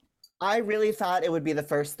 And I really thought it would be the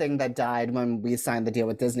first thing that died when we signed the deal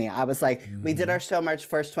with Disney. I was like, we did our show March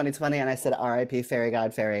 1st, 2020, and I said, R.I.P. Fairy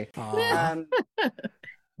God Fairy. But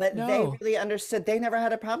they really understood. They never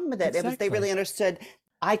had a problem with it. They really understood.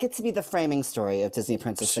 I get to be the framing story of Disney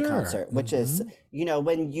Princess the concert, which is,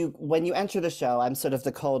 when you enter the show, I'm sort of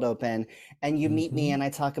the cold open, and you meet me, and I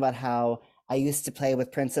talk about how I used to play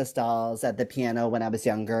with princess dolls at the piano when I was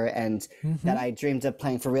younger, and that I dreamed of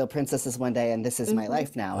playing for real princesses one day, and this is my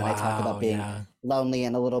life now. And I talk about being lonely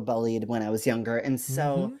and a little bullied when I was younger. And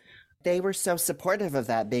so they were so supportive of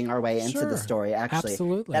that being our way into the story, actually.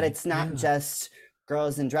 Absolutely. That it's not just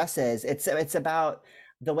girls in dresses. It's about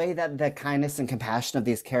the way that the kindness and compassion of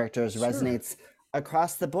these characters resonates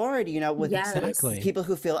across the board, with people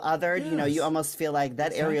who feel othered. You almost feel like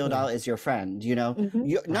that Ariel doll is your friend, You're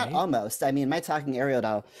not almost. I mean, my talking Ariel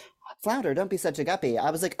doll, Flounder, don't be such a guppy.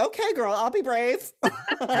 I was like, okay, girl, I'll be brave.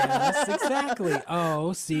 Yes, exactly.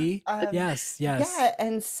 Oh, see? Yes. Yeah,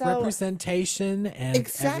 and so representation and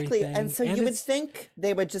everything. And so you would think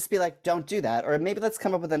they would just be like, don't do that, or maybe let's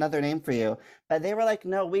come up with another name for you. But they were like,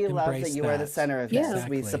 no, we love that you are the center of this.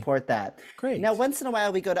 Exactly. We support that. Great. Now, once in a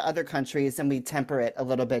while, we go to other countries and we temper it a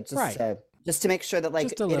little bit just to make sure that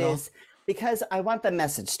it is, because I want the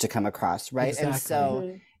message to come across, right? Exactly. And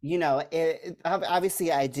so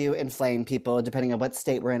obviously I do inflame people depending on what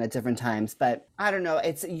state we're in at different times, but I don't know.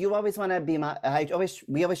 You always want to be,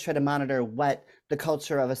 we always try to monitor what the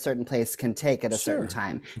culture of a certain place can take at a certain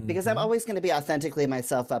time, because I'm always going to be authentically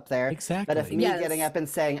myself up there. Exactly. But if me getting up and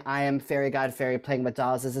saying I am fairy god fairy playing with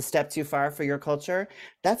dolls is a step too far for your culture,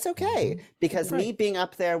 that's okay. Because me being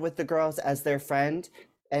up there with the girls as their friend,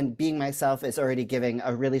 and being myself is already giving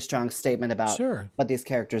a really strong statement about Sure. what these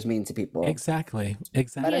characters mean to people. Exactly.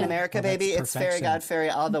 Exactly. But in America, Well, that's baby, it's fairy perfection. god fairy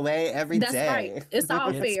all the way every day. That's right. It's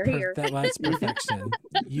all fair here. That was perfection.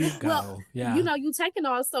 You go. Well, yeah. you know, you taking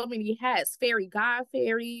on so many hats, fairy, god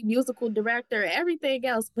fairy, musical director, everything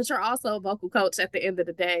else, but you're also a vocal coach at the end of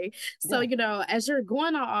the day. So, Yeah. you know, as you're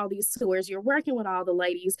going on all these tours, you're working with all the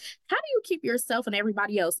ladies. How do you keep yourself and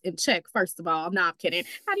everybody else in check, first of all? No, I'm kidding.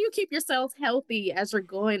 How do you keep yourself healthy as you're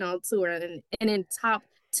going on tour and in top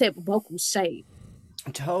tip vocal shape?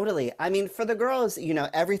 Totally. I mean, for the girls, you know,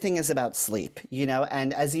 everything is about sleep, you know,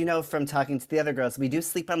 and as you know from talking to the other girls, we do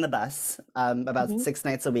sleep on the bus about 6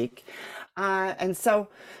 nights a week. And so,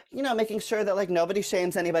 you know, making sure that like nobody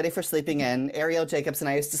shames anybody for sleeping in. Ariel Jacobs and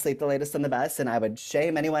I used to sleep the latest on the bus, and I would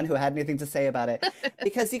shame anyone who had anything to say about it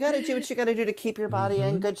because you got to do what you got to do to keep your body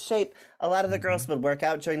in good shape. A lot of the girls would work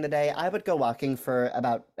out during the day. I would go walking for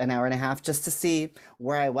about an hour and a half just to see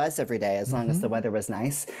where I was every day, as long as the weather was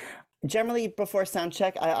nice. Generally, before sound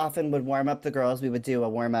check, I often would warm up the girls. We would do a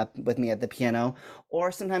warm up with me at the piano,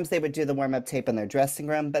 or sometimes they would do the warm up tape in their dressing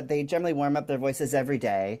room, but they generally warm up their voices every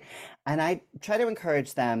day. And I try to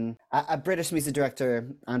encourage them. A British music director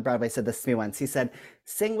on Broadway said this to me once. He said,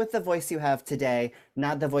 sing with the voice you have today,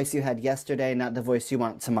 not the voice you had yesterday, not the voice you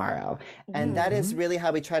want tomorrow. And that is really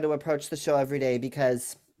how we try to approach the show every day,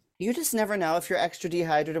 because you just never know if you're extra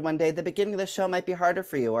dehydrated one day. The beginning of the show might be harder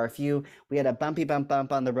for you, or if we had a bumpy bump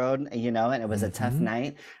on the road, you know, and it was a tough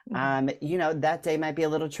night, you know, that day might be a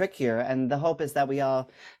little trickier. And the hope is that we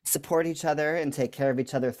all support each other and take care of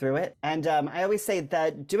each other through it. And I always say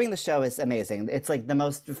that doing the show is amazing. It's like the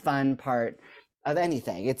most fun part of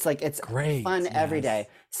anything. It's like, it's Great, fun every yes. day.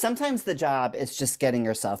 Sometimes the job is just getting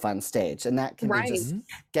yourself on stage, and that can be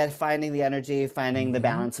just finding the energy, finding the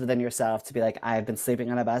balance within yourself to be like, I've been sleeping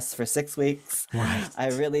on a bus for 6 weeks. Right. I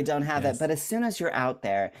really don't have Yes. it. But as soon as you're out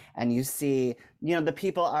there and you see, you know, the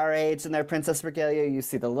people our age in their princess regalia, you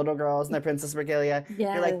see the little girls in their princess regalia,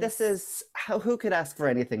 you're like, this is, who could ask for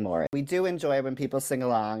anything more? We do enjoy when people sing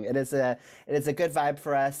along. It is a good vibe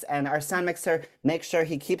for us. And our sound mixer makes sure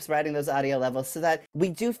he keeps writing those audio levels so that we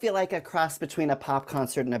do feel like a cross between a pop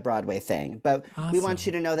concert and a Broadway thing. But we want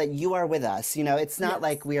you to know that you are with us. You know, it's not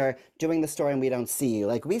like we are doing the story and we don't see you.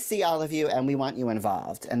 Like, we see all of you and we want you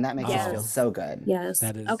involved. And that makes us feel so good. Yes.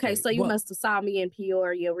 That is okay, great. so you Well- must have saw me in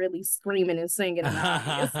Peoria really screaming and singing. In the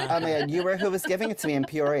audience. Oh my God, you were who was giving it to me in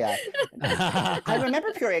Peoria. I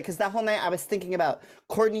remember Peoria because that whole night I was thinking about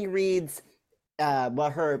Courtney Reed's, well,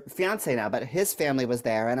 her fiance now, but his family was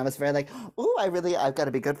there, and I was very like, "Ooh, I've got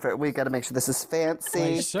to be good for it. We got to make sure this is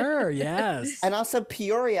fancy." Sure, yes. And also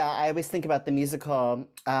Peoria, I always think about the musical.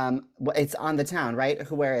 It's On the Town, right?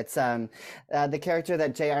 Where it's the character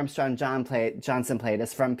that J. Armstrong Johnson played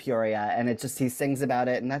is from Peoria, and he sings about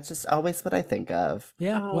it, and that's just always what I think of.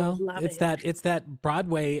 Yeah, Oh, well, love it's it. that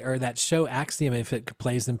Broadway or that show axiom if it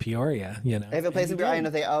plays in Peoria, you know. If it plays in Peoria, I know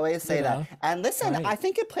they always say that. know. And listen, Right. I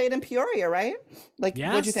think it played in Peoria, right? Like,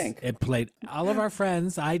 Yes, what'd you think? It played all of our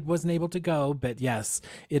friends. I wasn't able to go, but yes,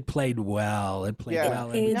 it played well. It played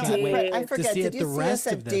well. And we It can't did. wait I to forget, see did it you the see rest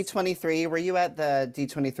us of at this. D23? Were you at the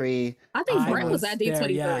D23? I think Brett was there, at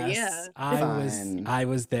D23. yes. Yeah. I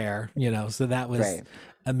was there, you know, so that was Great.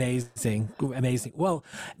 amazing. Well,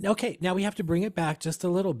 okay, now we have to bring it back just a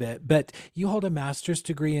little bit, but you hold a master's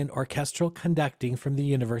degree in orchestral conducting from the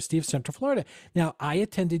University of Central Florida. Now, I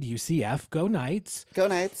attended UCF. Go Knights. Go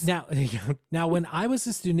Knights. Now, when I was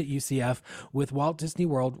a student at UCF with Walt Disney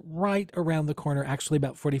World right around the corner, actually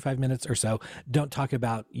about 45 minutes or so, don't talk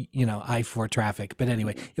about, you know, I-4 traffic, but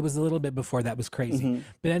anyway, it was a little bit before that was crazy.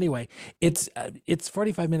 But anyway, it's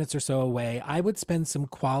 45 minutes or so away. I would spend some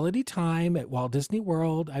quality time at Walt Disney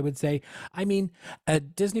World. I would say, I mean, a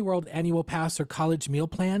Disney World annual pass or college meal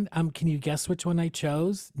plan. Can you guess which one I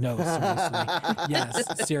chose? No, seriously.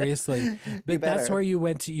 Yes, seriously. But that's better. where you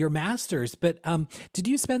went to your master's. But did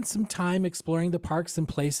you spend some time exploring the parks and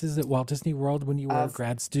places at Walt Disney World when you were a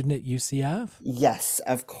grad student at UCF? Yes,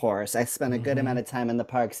 of course. I spent a good amount of time in the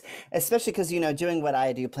parks, especially because, you know, doing what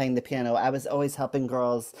I do, playing the piano, I was always helping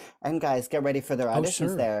girls and guys get ready for their auditions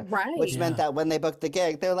sure. there. Right. Which meant that when they booked the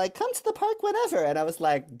gig, they're like, come to the park whenever. And I was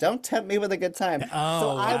like, don't tempt me with a good time.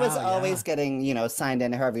 So I was always getting, you know, signed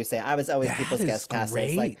in, however you say. I was always people's guest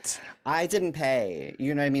passes. Like, I didn't pay,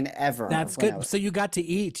 you know what I mean, ever. That's good. So you got to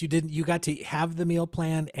eat. You got to have the meal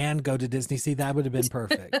plan and go to Disney. See, that would have been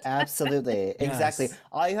perfect. Absolutely. Exactly. Yes.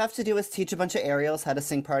 All you have to do is teach a bunch of Ariels how to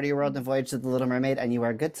sing Part of Your World and Voyage of the Little Mermaid, and you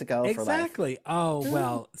are good to go for life. Exactly. Oh,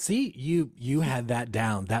 well, see, you had that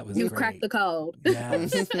down. That was You great. cracked the code.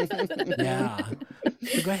 Yes. Yeah.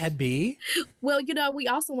 So go ahead, B. Well, we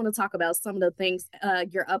also want to talk about some of the things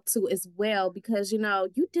you're up to as well, because,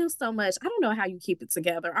 you do so much. I don't know how you keep it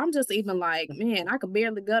together. I'm just even like, man, I could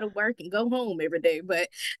barely go to work and go home every day. But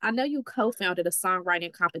I know you co-founded a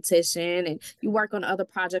songwriting competition and you work on other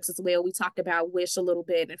projects as well. We talked about Wish a little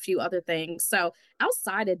bit and a few other things. So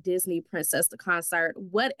outside of Disney Princess the concert,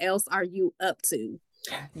 what else are you up to?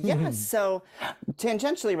 Yeah, so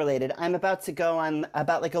tangentially related, I'm about to go on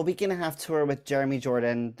about like a week and a half tour with Jeremy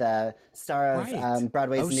Jordan, the star of Right.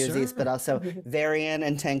 Broadway's Oh, Newsies, but sure. also Varian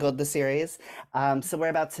and Tangled, the series. So we're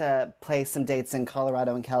about to play some dates in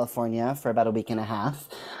Colorado and California for about a week and a half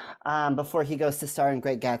before he goes to star in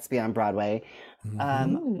Great Gatsby on Broadway,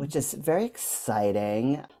 which is very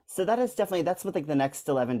exciting. So that's what like the next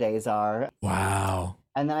 11 days are. Wow.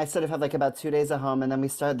 And then I sort of have like about 2 days at home, and then we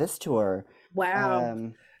start this tour. Wow.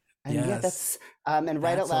 And yeah, Yes. and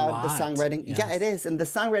Write Out That's a Loud, the lot. songwriting. Yeah, it Yes. is. And the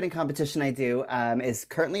songwriting competition I do is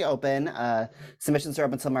currently open. Submissions are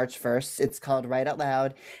open until March 1st. It's called Write Out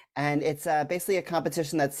Loud. And it's basically a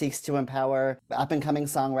competition that seeks to empower up and coming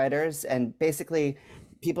songwriters. And basically,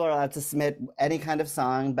 people are allowed to submit any kind of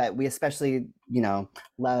song, but we especially,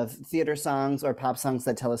 love theater songs or pop songs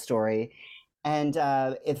that tell a story. And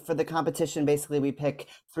for the competition, basically, we pick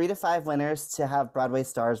 3 to 5 winners to have Broadway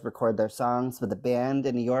stars record their songs with a band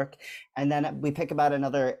in New York. And then we pick about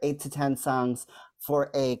another 8 to 10 songs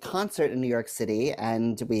for a concert in New York City.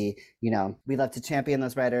 And we love to champion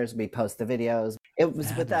those writers. We post the videos. It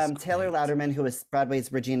was with Taylor great. Louderman, who was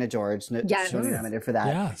Broadway's Regina George. Yes. She was nominated for that.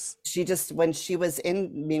 Yes. She just, when she was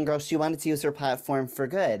in Mean Girls, she wanted to use her platform for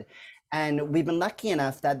good. And we've been lucky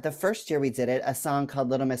enough that the first year we did it, a song called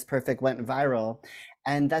Little Miss Perfect went viral.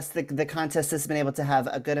 And that's the contest has been able to have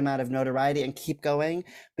a good amount of notoriety and keep going.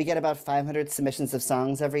 We get about 500 submissions of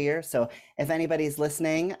songs every year. So if anybody's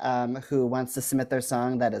listening who wants to submit their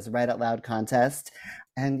song, that is Write Out Loud contest.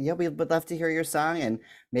 And yeah, we would love to hear your song and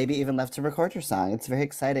maybe even love to record your song. It's very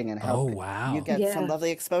exciting and help you get some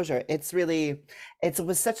lovely exposure. It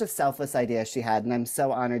was such a selfless idea she had, and I'm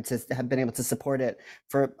so honored to have been able to support it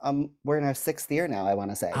for we're in our 6th year now, I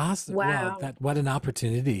want to say. Awesome. Wow. Well, what an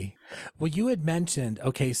opportunity. Well, you had mentioned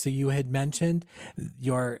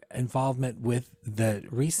your involvement with the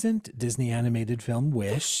recent Disney animated film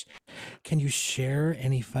Wish. Can you share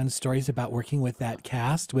any fun stories about working with that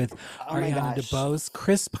cast with Ariana DeBose,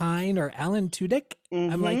 Chris Pine, or Alan Tudyk?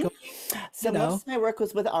 I'm like, so most of my work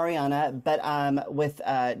was with Ariana, but with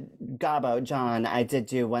Gabo, John, I did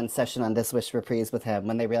do one session on This Wish Reprise with him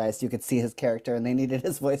when they realized you could see his character and they needed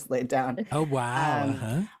his voice laid down. Oh,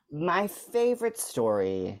 wow. My favorite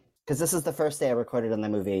story, because this is the first day I recorded on the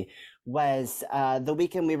movie, was the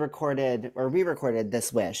weekend we re-recorded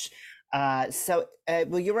This Wish. You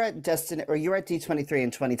were at D23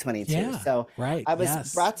 in 2022. Yeah, so right. I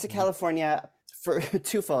was brought to California for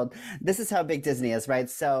twofold. This is how big Disney is, right?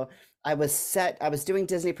 So I was doing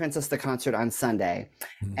Disney Princess the concert on Sunday,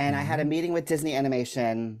 and I had a meeting with Disney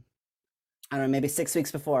Animation, I don't know, maybe 6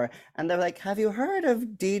 weeks before, and they're like, "Have you heard of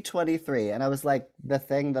D23?" And I was like, "The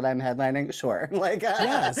thing that I'm headlining? Sure." Like,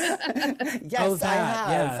 Yes. yes, I have.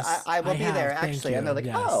 Yes. I will be there, Thank actually. you. And they're like,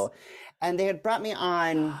 Yes. "Oh." And they had brought me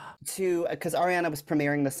on because Ariana was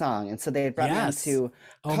premiering the song, and so they had brought me on to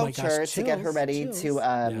coach her to get her ready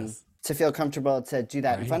to feel comfortable to do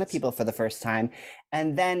that in front of people for the first time.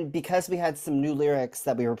 And then because we had some new lyrics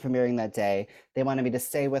that we were premiering that day, they wanted me to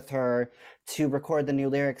stay with her to record the new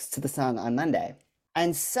lyrics to the song on Monday.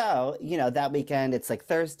 And so, that weekend, it's like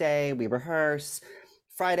Thursday, we rehearse.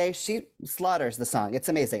 Friday, she slaughters the song. It's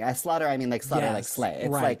amazing. I mean slaughter like slay. It's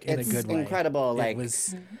like, it's in a good incredible. Way.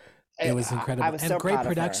 It was incredible. I was so great proud of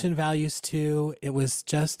her. production values too. It was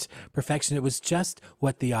just perfection. It was just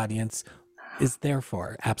what the audience is there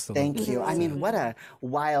for. Absolutely. Thank you. I mean, what a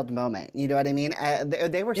wild moment. You know what I mean?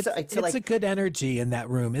 They were so. It's a good energy in that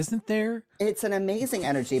room, isn't there? It's an amazing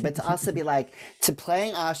energy, but to also be like to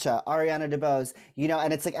playing Asha, Ariana DeBose,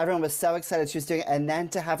 and it's like everyone was so excited she was doing it, and then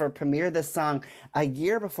to have her premiere this song a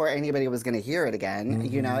year before anybody was going to hear it again.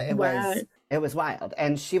 It was wild,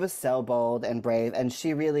 and she was so bold and brave, and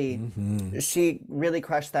she really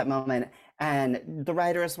crushed that moment. And the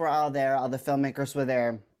writers were all there, all the filmmakers were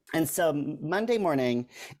there. And so Monday morning,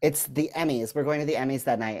 it's the Emmys. We're going to the Emmys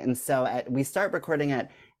that night. And so we start recording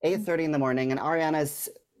at 8:30 in the morning, and Ariana's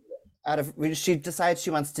she decides she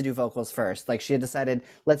wants to do vocals first. Like she had decided,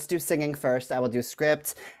 let's do singing first. I will do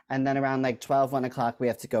script. And then around like 12, 1 o'clock, we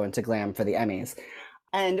have to go into glam for the Emmys.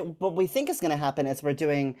 And what we think is going to happen is we're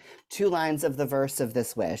doing 2 lines of the verse of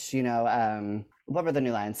This Wish, what were the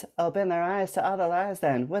new lines? Open their eyes to all the lies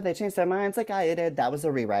then. Would they change their minds like I did? That was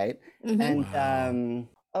a rewrite. And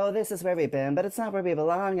oh, this is where we've been, but it's not where we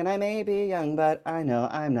belong. And I may be young, but I know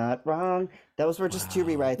I'm not wrong. Those were just two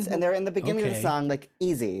Wow. rewrites. And they're in the beginning of the Okay. song, like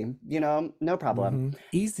easy, no problem.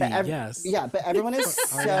 Easy, yes. Yeah, but everyone is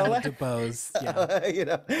Ariana so, DeBose.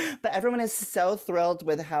 Yeah. but everyone is so thrilled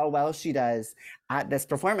with how well she does at this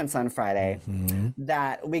performance on Friday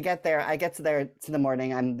that we get there. I get to there to the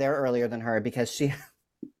morning. I'm there earlier than her because she,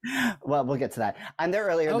 well, we'll get to that. I'm there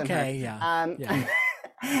earlier than her. Okay, yeah. Yeah.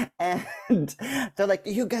 And they're like,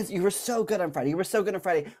 you guys, you were so good on Friday. You were so good on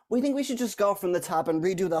Friday. We think we should just go from the top and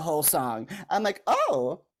redo the whole song. I'm like,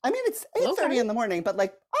 oh, I mean, it's 8:30 in the morning, but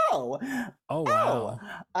like, oh, wow.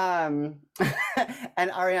 and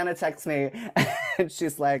Ariana texts me and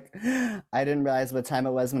she's like, I didn't realize what time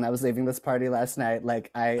it was when I was leaving this party last night.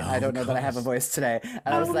 Like, I don't know that I have a voice today.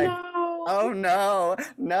 And I was like, oh no,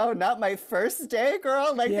 not my first day,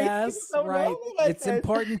 girl. Like, yes, so right. Like it's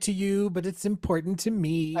important to you, but it's important to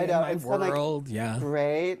me. I know. In my world. Like, yeah.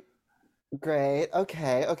 Great.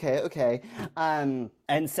 Okay. And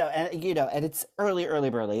so, and it's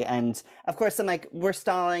early. And of course, I'm like, we're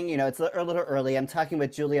stalling, it's a little early. I'm talking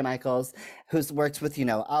with Julia Michaels, who's worked with,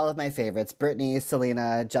 all of my favorites, Brittany,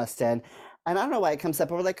 Selena, Justin. And I don't know why it comes up,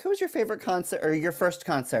 but we're like, who was your favorite concert or your first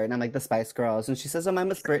concert? And I'm like, the Spice Girls. And she says, oh, mine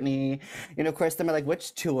was Britney. Of course, then we're like,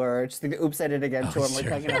 which tour? She's like, oops, I did it again tour. I'm like,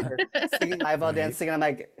 talking about her singing live all dancing. And I'm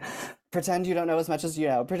like, pretend you don't know as much as you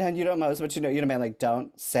know. Pretend you don't know as much as you know. Man, like,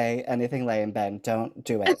 don't say anything lame, Ben. Don't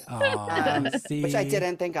do it. Which I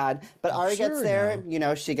didn't, thank God. But Ari gets there,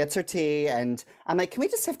 she gets her tea. And I'm like, can we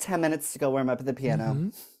just have 10 minutes to go warm up at the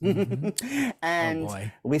piano?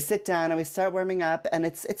 And we sit down and we start warming up. And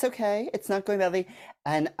it's okay. It's not going badly.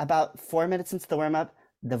 And about 4 minutes into the warm up,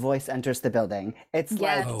 the voice enters the building. It's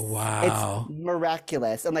like, it's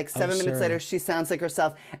miraculous. And like 7 minutes later, she sounds like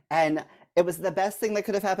herself. And it was the best thing that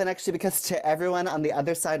could have happened, actually, because to everyone on the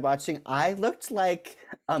other side watching, I looked like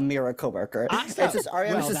a miracle worker. It's just,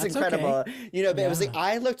 Ariana was just incredible. Okay. But it was like,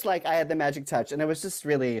 I looked like I had the magic touch. And it was just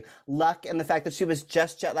really luck. And the fact that she was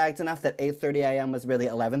just jet lagged enough that 8:30 a.m. was really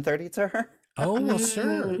 11:30 to her. Oh, well,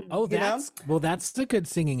 sure. Oh, that's a good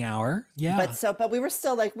singing hour. Yeah. But we were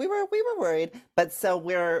still like, we were worried. But so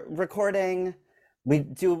we're recording.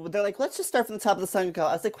 They're like, let's just start from the top of the song and go.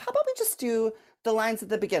 I was like, how about we just do the lines at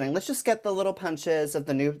the beginning? Let's just get the little punches of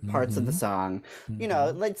the new parts of the song.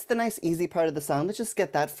 It's the nice, easy part of the song. Let's just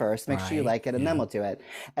get that first. Make sure you like it, and then we'll do it.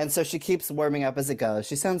 And so she keeps warming up as it goes.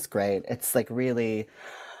 She sounds great. It's like really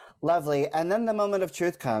lovely. And then the moment of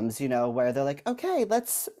truth comes, where they're like, okay,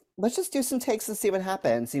 let's just do some takes and see what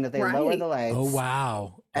happens. They lower the lights. Oh,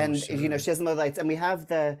 wow. And, she has them lower the lights. And we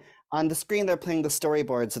have on the screen, they're playing the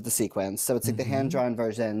storyboards of the sequence. So it's like the hand-drawn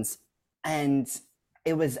versions. And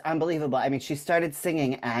it was unbelievable. I mean, she started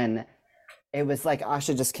singing and it was like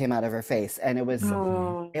Asha just came out of her face. And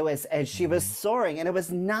and she was soaring, and it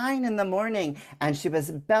was 9 a.m. and she was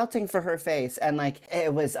belting for her face. And like,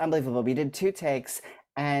 it was unbelievable. We did 2 takes.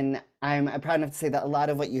 And I'm proud enough to say that a lot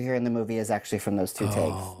of what you hear in the movie is actually from those 2 takes.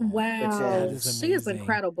 Wow. She is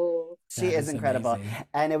incredible. She is incredible. Amazing.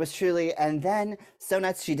 And it was truly, and then so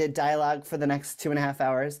nuts, she did dialogue for the next 2.5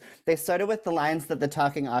 hours. They started with the lines that the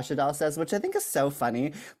talking Asha doll says, which I think is so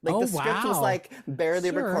funny. Like the script was like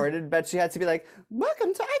barely recorded, but she had to be like,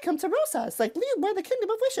 I come to Rosas, like we're the kingdom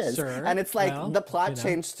of wishes. And it's like the plot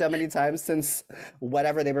changed so many times since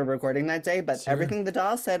whatever they were recording that day, but everything the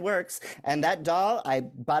doll said works. And that doll, I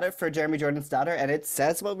bought it for Jeremy Jordan's daughter, and it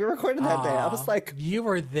says what we recorded that day. I was like, you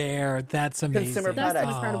were there. That's amazing. Consumer product. That's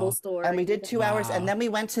an incredible story. And we did 2 hours, and then we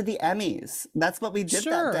went to the Emmys. That's what we did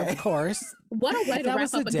that day. Of course. What a way to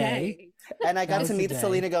wrap up a day. And I got to meet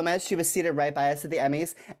Selena Gomez. She was seated right by us at the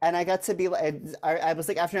Emmys. And I got to be like, I was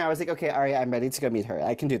like, after an hour, I was like, okay, Aria, I'm ready to go meet her.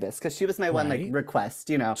 I can do this. Because she was my one like request,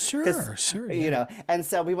 Sure. And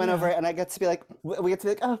so we went over, and I got to be like,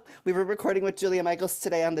 oh, we were recording with Julia Michaels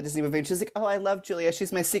today on the Disney movie. And she's like, oh, I love Julia.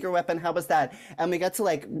 She's my secret weapon. How was that? And we got to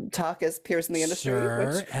like talk as peers in the industry,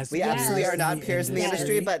 which we absolutely are not peers in the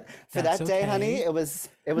industry. But for that day, honey, it was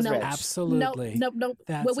rich. Absolutely. No.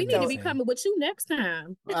 Well, we need to be coming with you next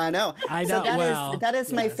time. I know. So that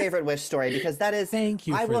is my favorite wish story, because that is, thank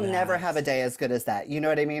you. I will never have a day as good as that. You know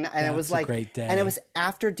what I mean? And it was like, great day. And it was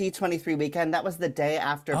after D23 weekend. That was the day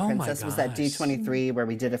after Princess was at D23, where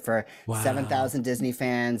we did it for 7,000 Disney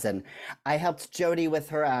fans. And I helped Jodie with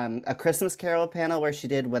her a Christmas Carol panel where she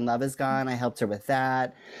did When Love Is Gone. I helped her with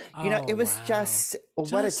that. It was just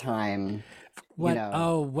what a time. What? know.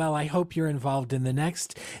 Oh, well, I hope you're involved in the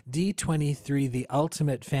next D23, the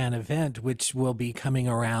Ultimate Fan event, which will be coming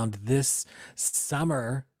around this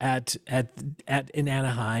summer at in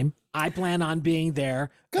Anaheim. I plan on being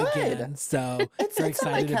there Good. again, so It's very on my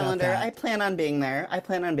excited about calendar. that. I plan on being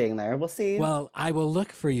there. We'll see. Well, I will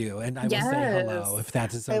look for you and I will say hello if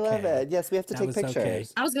that is okay. I love it. Yes, we have to That take was pictures. okay.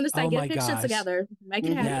 I was going to say, Oh my get pictures gosh. together. Make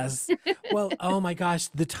it happen. Yes. Well, oh my gosh,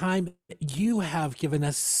 the time you have given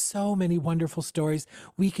us so many wonderful stories.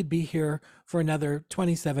 We could be here for another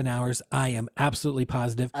 27 hours. I am absolutely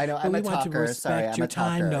positive. I know, But I'm we a want to talker. respect Sorry, I'm your a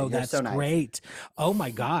time. talker. No, You're that's so nice. great. Oh my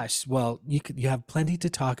gosh. Well, you have plenty to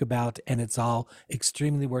talk about and it's all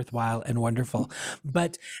extremely worthwhile and wonderful.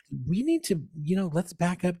 But we need to, let's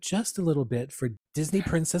back up just a little bit. For Disney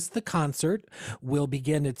Princess the concert will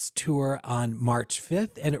begin its tour on March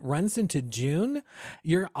 5th and it runs into June.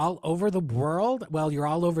 You're all over the world. Well, you're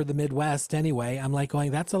all over the Midwest anyway. I'm like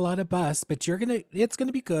going, that's a lot of bus, but it's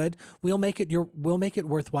gonna be good. We'll make it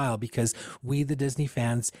worthwhile because we, the Disney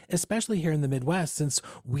fans, especially here in the Midwest, since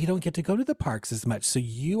we don't get to go to the parks as much. So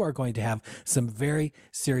you are going to have some very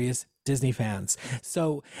serious Disney fans.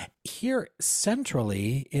 So here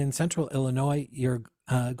centrally in central Illinois, you're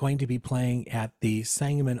going to be playing at the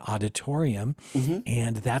Sangamon Auditorium,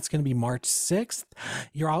 and that's going to be March 6th.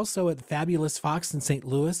 You're also at Fabulous Fox in St.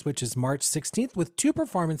 Louis, which is March 16th, with two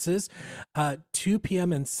performances, 2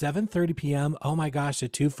 p.m. and 7:30 p.m. Oh my gosh, a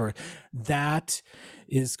twofer. That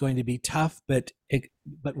is going to be tough, but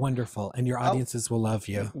wonderful, and your audiences will love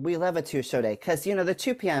you. We love a 2-show day because the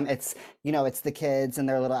 2 p.m. it's the kids and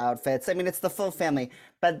their little outfits. I mean, it's the full family.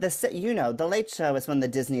 But the late show is when the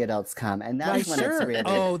Disney adults come, and that's when it's really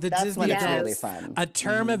Disney when it's adults. really fun. A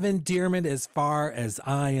term of endearment as far as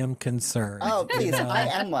I am concerned. Oh, please, I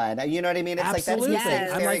am one. You know what I mean? It's Absolutely. like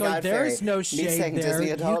that's I'm like going, there's no shade there. Disney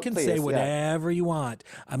adult, You can please, say yeah. whatever you want.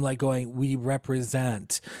 I'm like going, we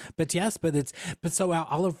represent. But yes,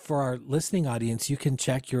 for our listening audience, you can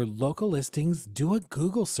check your local listings, do a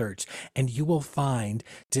Google search, and you will find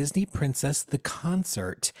Disney Princess the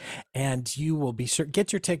concert, and you will be sure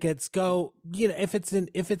get your tickets. Go, if it's in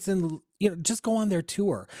just go on their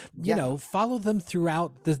tour. Follow them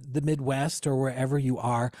throughout the Midwest or wherever you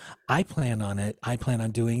are. I plan on it. I plan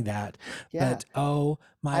on doing that. Yeah. But oh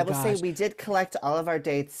my gosh. I will say we did collect all of our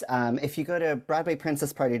dates. If you go to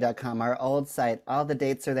BroadwayPrincessParty.com, our old site, all the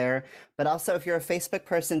dates are there. But also, if you're a Facebook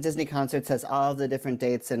person, Disney Concerts has all of the different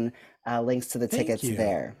dates and links to the tickets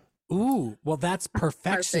there. Ooh, well, that's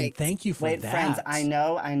perfection. Perfect. Thank you for Wait, that. friends, I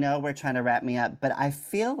know we're trying to wrap me up, but I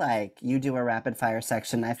feel like you do a rapid fire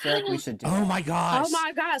section. I feel like we should do it. Oh my gosh. Oh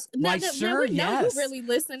my gosh. Why, No, sure, no, yes. you really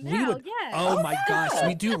listen now. Yes. Oh my gosh,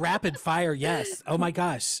 we do rapid fire. Yes. Oh my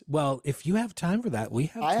gosh. Well, if you have time for that, we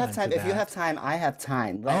have time. I have time. for If you that. have time, I have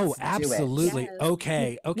time. Let's do it. absolutely. Yes.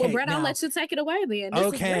 Okay. Well, Brett, I'll now- let you take it away then.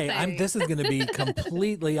 This is your thing. This is going to be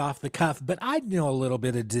completely off the cuff, but I know a little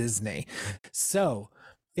bit of Disney. So,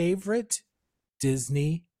 favorite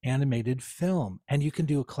Disney animated film, and you can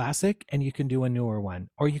do a classic and you can do a newer one,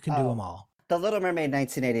 or you can do them all. The Little Mermaid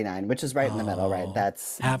 1989, which is right in the middle, right? Oh,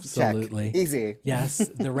 That's absolutely check. Easy. Yes,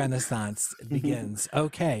 the Renaissance begins.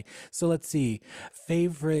 Okay, so let's see.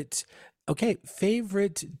 Favorite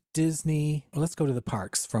Disney. Well, let's go to the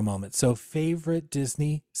parks for a moment. So, favorite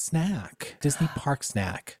Disney snack, Disney park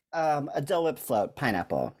snack. A Dole Whip float,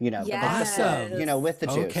 pineapple. Yes. Awesome. With the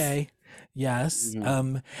juice. Okay. Yes.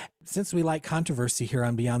 Mm-hmm. Since we like controversy here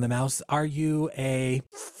on Beyond the Mouse, are you a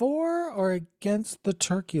for or against the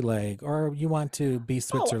turkey leg, or you want to be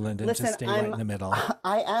Switzerland and listen, just stay right in the middle?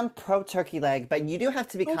 I am pro turkey leg, but you do have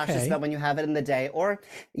to be cautious about when you have it in the day. Or,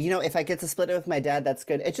 if I get to split it with my dad, that's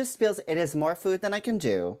good. It just feels it is more food than I can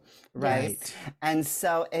do, right? Yes. And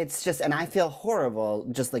so it's just, and I feel horrible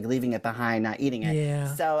just like leaving it behind, not eating it.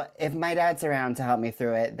 Yeah. So if my dad's around to help me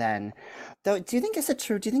through it, then. Though, do you think is it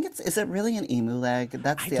true? Do you think is it really an emu leg?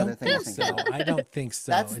 That's the other thing I think. I don't think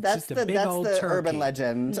so. That's just a big old the turkey. urban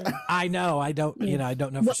legend. I know. I don't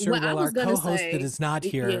know for sure. Well, I Well, our was gonna co-host say, that is not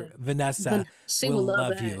here, Vanessa, she will will love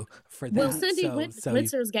love that. you for that. Well, Cindy So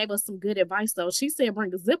Winters gave us some good advice, though. She said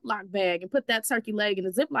bring a Ziploc bag and put that turkey leg in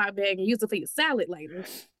a Ziploc bag and use it for your salad later.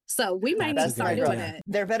 So we may need to That's a start good doing idea. that.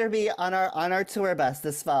 There better be on our tour bus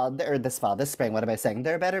this spring. What am I saying?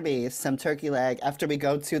 There better be some turkey leg after we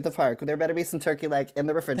go to the park. There better be some turkey leg in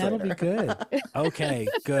the refrigerator. that'll be good. Okay,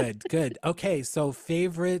 good. Okay, so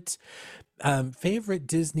favorite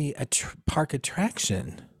Disney park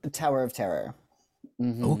attraction. Tower of Terror.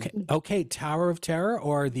 Mm-hmm. Okay, Tower of Terror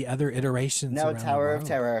or the other iterations? No, around the Tower of world?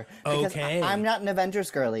 Terror. Because Okay. I'm not an Avengers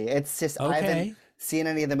girly. It's just Okay. seen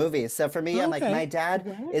any of the movies. So for me, I'm like, Okay. my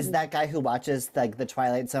dad is that guy who watches like the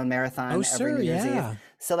Twilight Zone marathon every sure, New Year's yeah. Eve.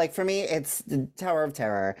 So like for me, it's the Tower of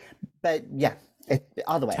Terror. But yeah,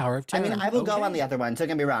 all the way. Tower of I mean, Terror. I will go on Okay. the other one. Don't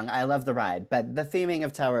get me wrong. I love the ride, but the theming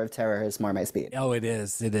of Tower of Terror is more my speed. Oh, it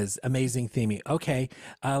is. It is amazing theming. Okay,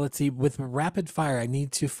 let's see. With rapid fire, I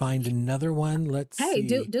need to find another one. Let's Hey,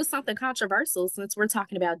 see. do something controversial since we're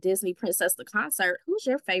talking about Disney Princess the concert. Who's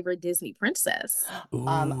your favorite Disney princess?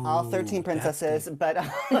 All 13 Ooh, that's princesses, good.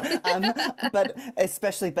 but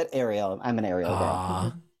especially, but Ariel. I'm an Ariel girl.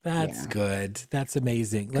 Aw, that's Yeah. good. That's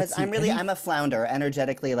amazing. Because Let's see. I'm a flounder.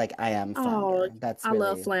 Energetically, like I am Oh, flounder. That's I really,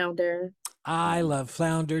 love Flounder. I love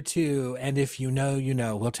flounder too, and if you know, you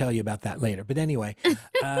know. We'll tell you about that later. But anyway,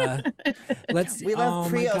 let's see. we love Oh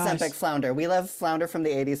my gosh. pre-Ozempic flounder. We love flounder from the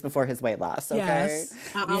 80s before his weight loss. Okay. Yes.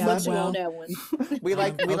 I'm Yeah, with you well, on that one. We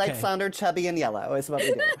like okay. flounder chubby and yellow is what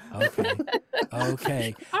we do. Okay.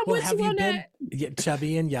 Okay. I'm Well, with have you you on been that. yeah,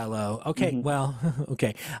 chubby and yellow? Okay. Mhm. Well,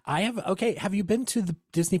 okay. I have. Okay. Have you been to the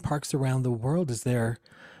Disney parks around the world? Is there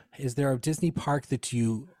a Disney park that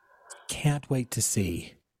you can't wait to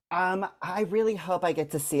see? I really hope I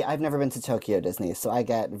get to see. I've never been to Tokyo Disney, so I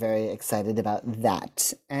get very excited about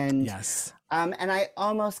that. Yes. And I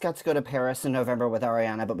almost got to go to Paris in November with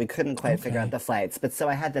Ariana, but we couldn't quite figure out Okay. the flights. But so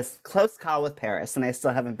I had this close call with Paris, and I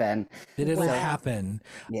still haven't been. That it'll Wow. happen.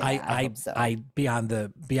 Yeah, I hope so. I Beyond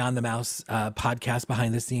the Mouse podcast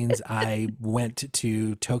behind the scenes. I went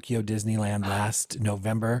to Tokyo Disneyland last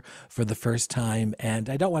November for the first time, and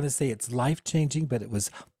I don't want to say it's life changing, but it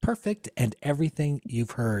was perfect and everything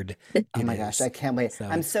you've heard. Oh my gosh, I can't wait. So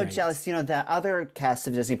I'm it's so great. jealous. You know, the other cast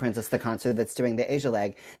of Disney Princess, the concert that's doing the Asia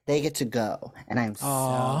leg, they get to go. And I'm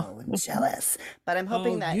Aw. so jealous. But I'm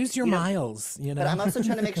hoping that. Use your you know, miles. You know. But I'm also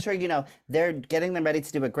trying to make sure, they're getting them ready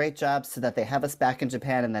to do a great job so that they have us back in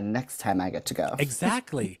Japan and then next time I get to go.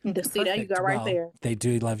 Exactly. See, there you Perfect. go right Well, there. They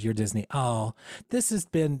do love your Disney. Oh, this has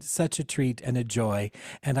been such a treat and a joy,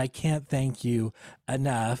 and I can't thank you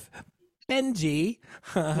enough. Benji.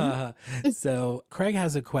 So Craig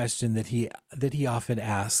has a question that he often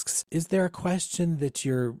asks. Is there a question that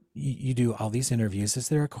you do all these interviews? Is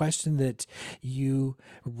there a question that you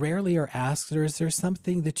rarely are asked, or is there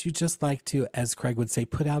something that you just like to, as Craig would say,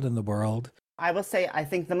 put out in the world? I will say, I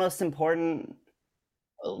think the most important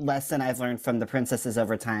lesson I've learned from the princesses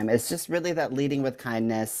over time is just really that leading with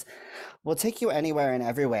kindness will take you anywhere and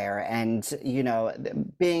everywhere. And,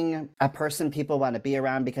 being a person people want to be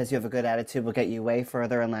around because you have a good attitude will get you way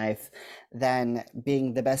further in life than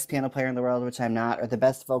being the best piano player in the world, which I'm not, or the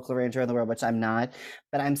best vocal arranger in the world, which I'm not.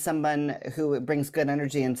 But I'm someone who brings good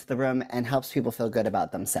energy into the room and helps people feel good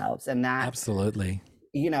about themselves. And that Absolutely.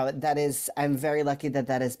 I'm very lucky that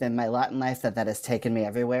has been my lot in life, that has taken me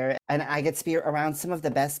everywhere. And I get to be around some of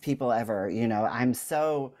the best people ever. I'm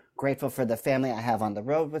so grateful for the family I have on the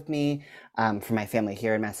road with me, for my family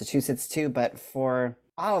here in Massachusetts too, but for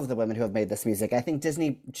all of the women who have made this music. I think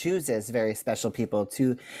Disney chooses very special people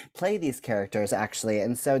to play these characters, actually.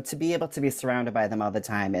 And so to be able to be surrounded by them all the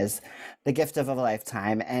time is the gift of a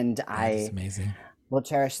lifetime. And That is amazing. will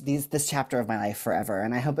cherish this chapter of my life forever,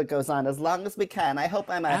 and I hope it goes on as long as we can. I hope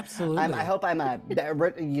I'm a Absolutely. I hope I'm a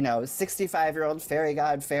 65-year-old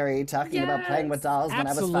fairy talking about playing with dolls when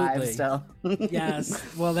I was 5 Absolutely. still. Yes.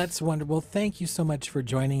 Well, that's wonderful. Thank you so much for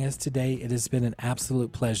joining us today. It has been an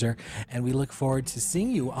absolute pleasure, and we look forward to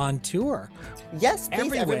seeing you on tour. Yes, please,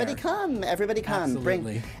 Everywhere. everybody come. Bring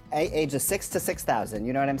Absolutely. ages 6 to 6,000.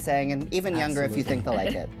 You know what I'm saying, and even younger if you think they'll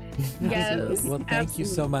like it. Yes. Absolutely. Well, thank you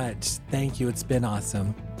so much. Thank you. It's been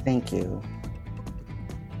awesome. Thank you.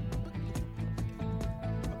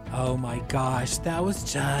 Oh my gosh, that was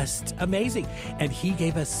just amazing. And he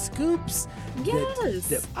gave us scoops.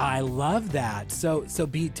 Yes. I love that. So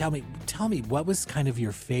B, tell me, what was kind of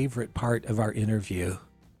your favorite part of our interview?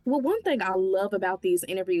 Well, one thing I love about these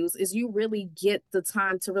interviews is you really get the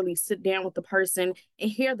time to really sit down with the person and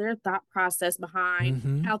hear their thought process behind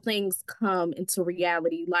Mhm. how things come into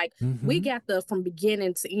reality. Like we Mhm. got the from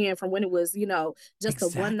beginning to end, from when it was, just a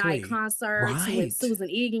one night Exactly. concert to when Right. Susan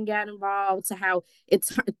Egan got involved, to how it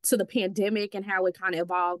turned to the pandemic and how it kind of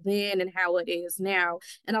evolved then and how it is now.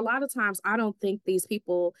 And a lot of times I don't think these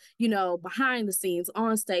people, behind the scenes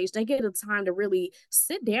on stage, they get a time to really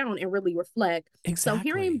sit down and really reflect. So Exactly.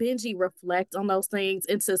 hearing Benji reflect on those things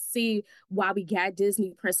and to see why we got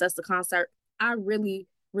Disney Princess the concert, I really,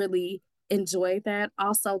 really enjoyed that.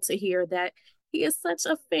 Also to hear that he is such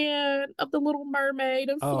a fan of the Little Mermaid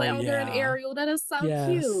and Oh, Flounder and yeah. Ariel. That is so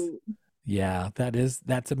Yes. cute. Yeah,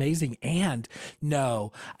 that's amazing. And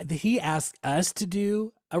no, he asked us to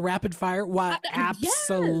do a rapid fire? Why,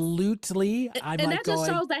 absolutely. Yes. I'm And like that just going,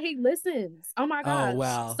 shows that he listens. Oh my gosh. oh,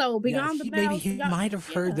 well. So Yeah, Beyond the maybe Mouse. he might have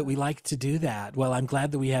heard that we like to do that. Well, I'm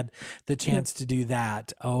glad that we had the chance to do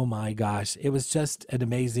that. Oh my gosh. It was just an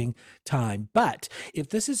amazing time. But if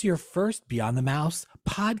this is your first Beyond the Mouse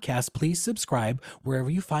podcast, please subscribe wherever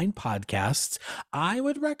you find podcasts. I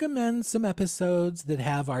would recommend some episodes that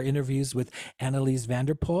have our interviews with Annalise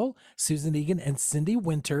Vanderpool, Susan Egan, and Cindy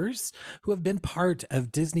Winters, who have been part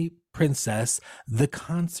of Disney Princess, the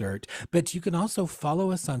concert. But you can also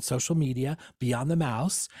follow us on social media, Beyond the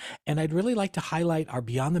Mouse. And I'd really like to highlight our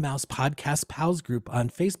Beyond the Mouse Podcast Pals group on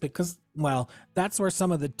Facebook because, well, that's where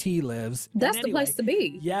some of the tea lives. That's the place to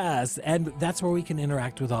be. Yes, and that's where we can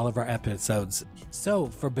interact with all of our episodes. So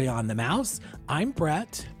for Beyond the Mouse, I'm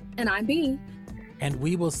Brett. And I'm Bea. And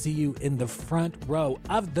we will see you in the front row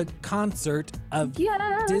of the concert of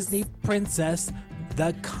Disney Princess,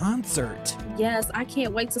 the concert. Yes, I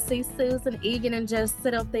can't wait to see Susan Egan and just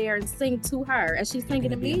sit up there and sing to her as she's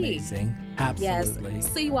singing to me. Amazing. Absolutely.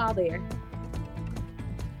 Yes. See you all there.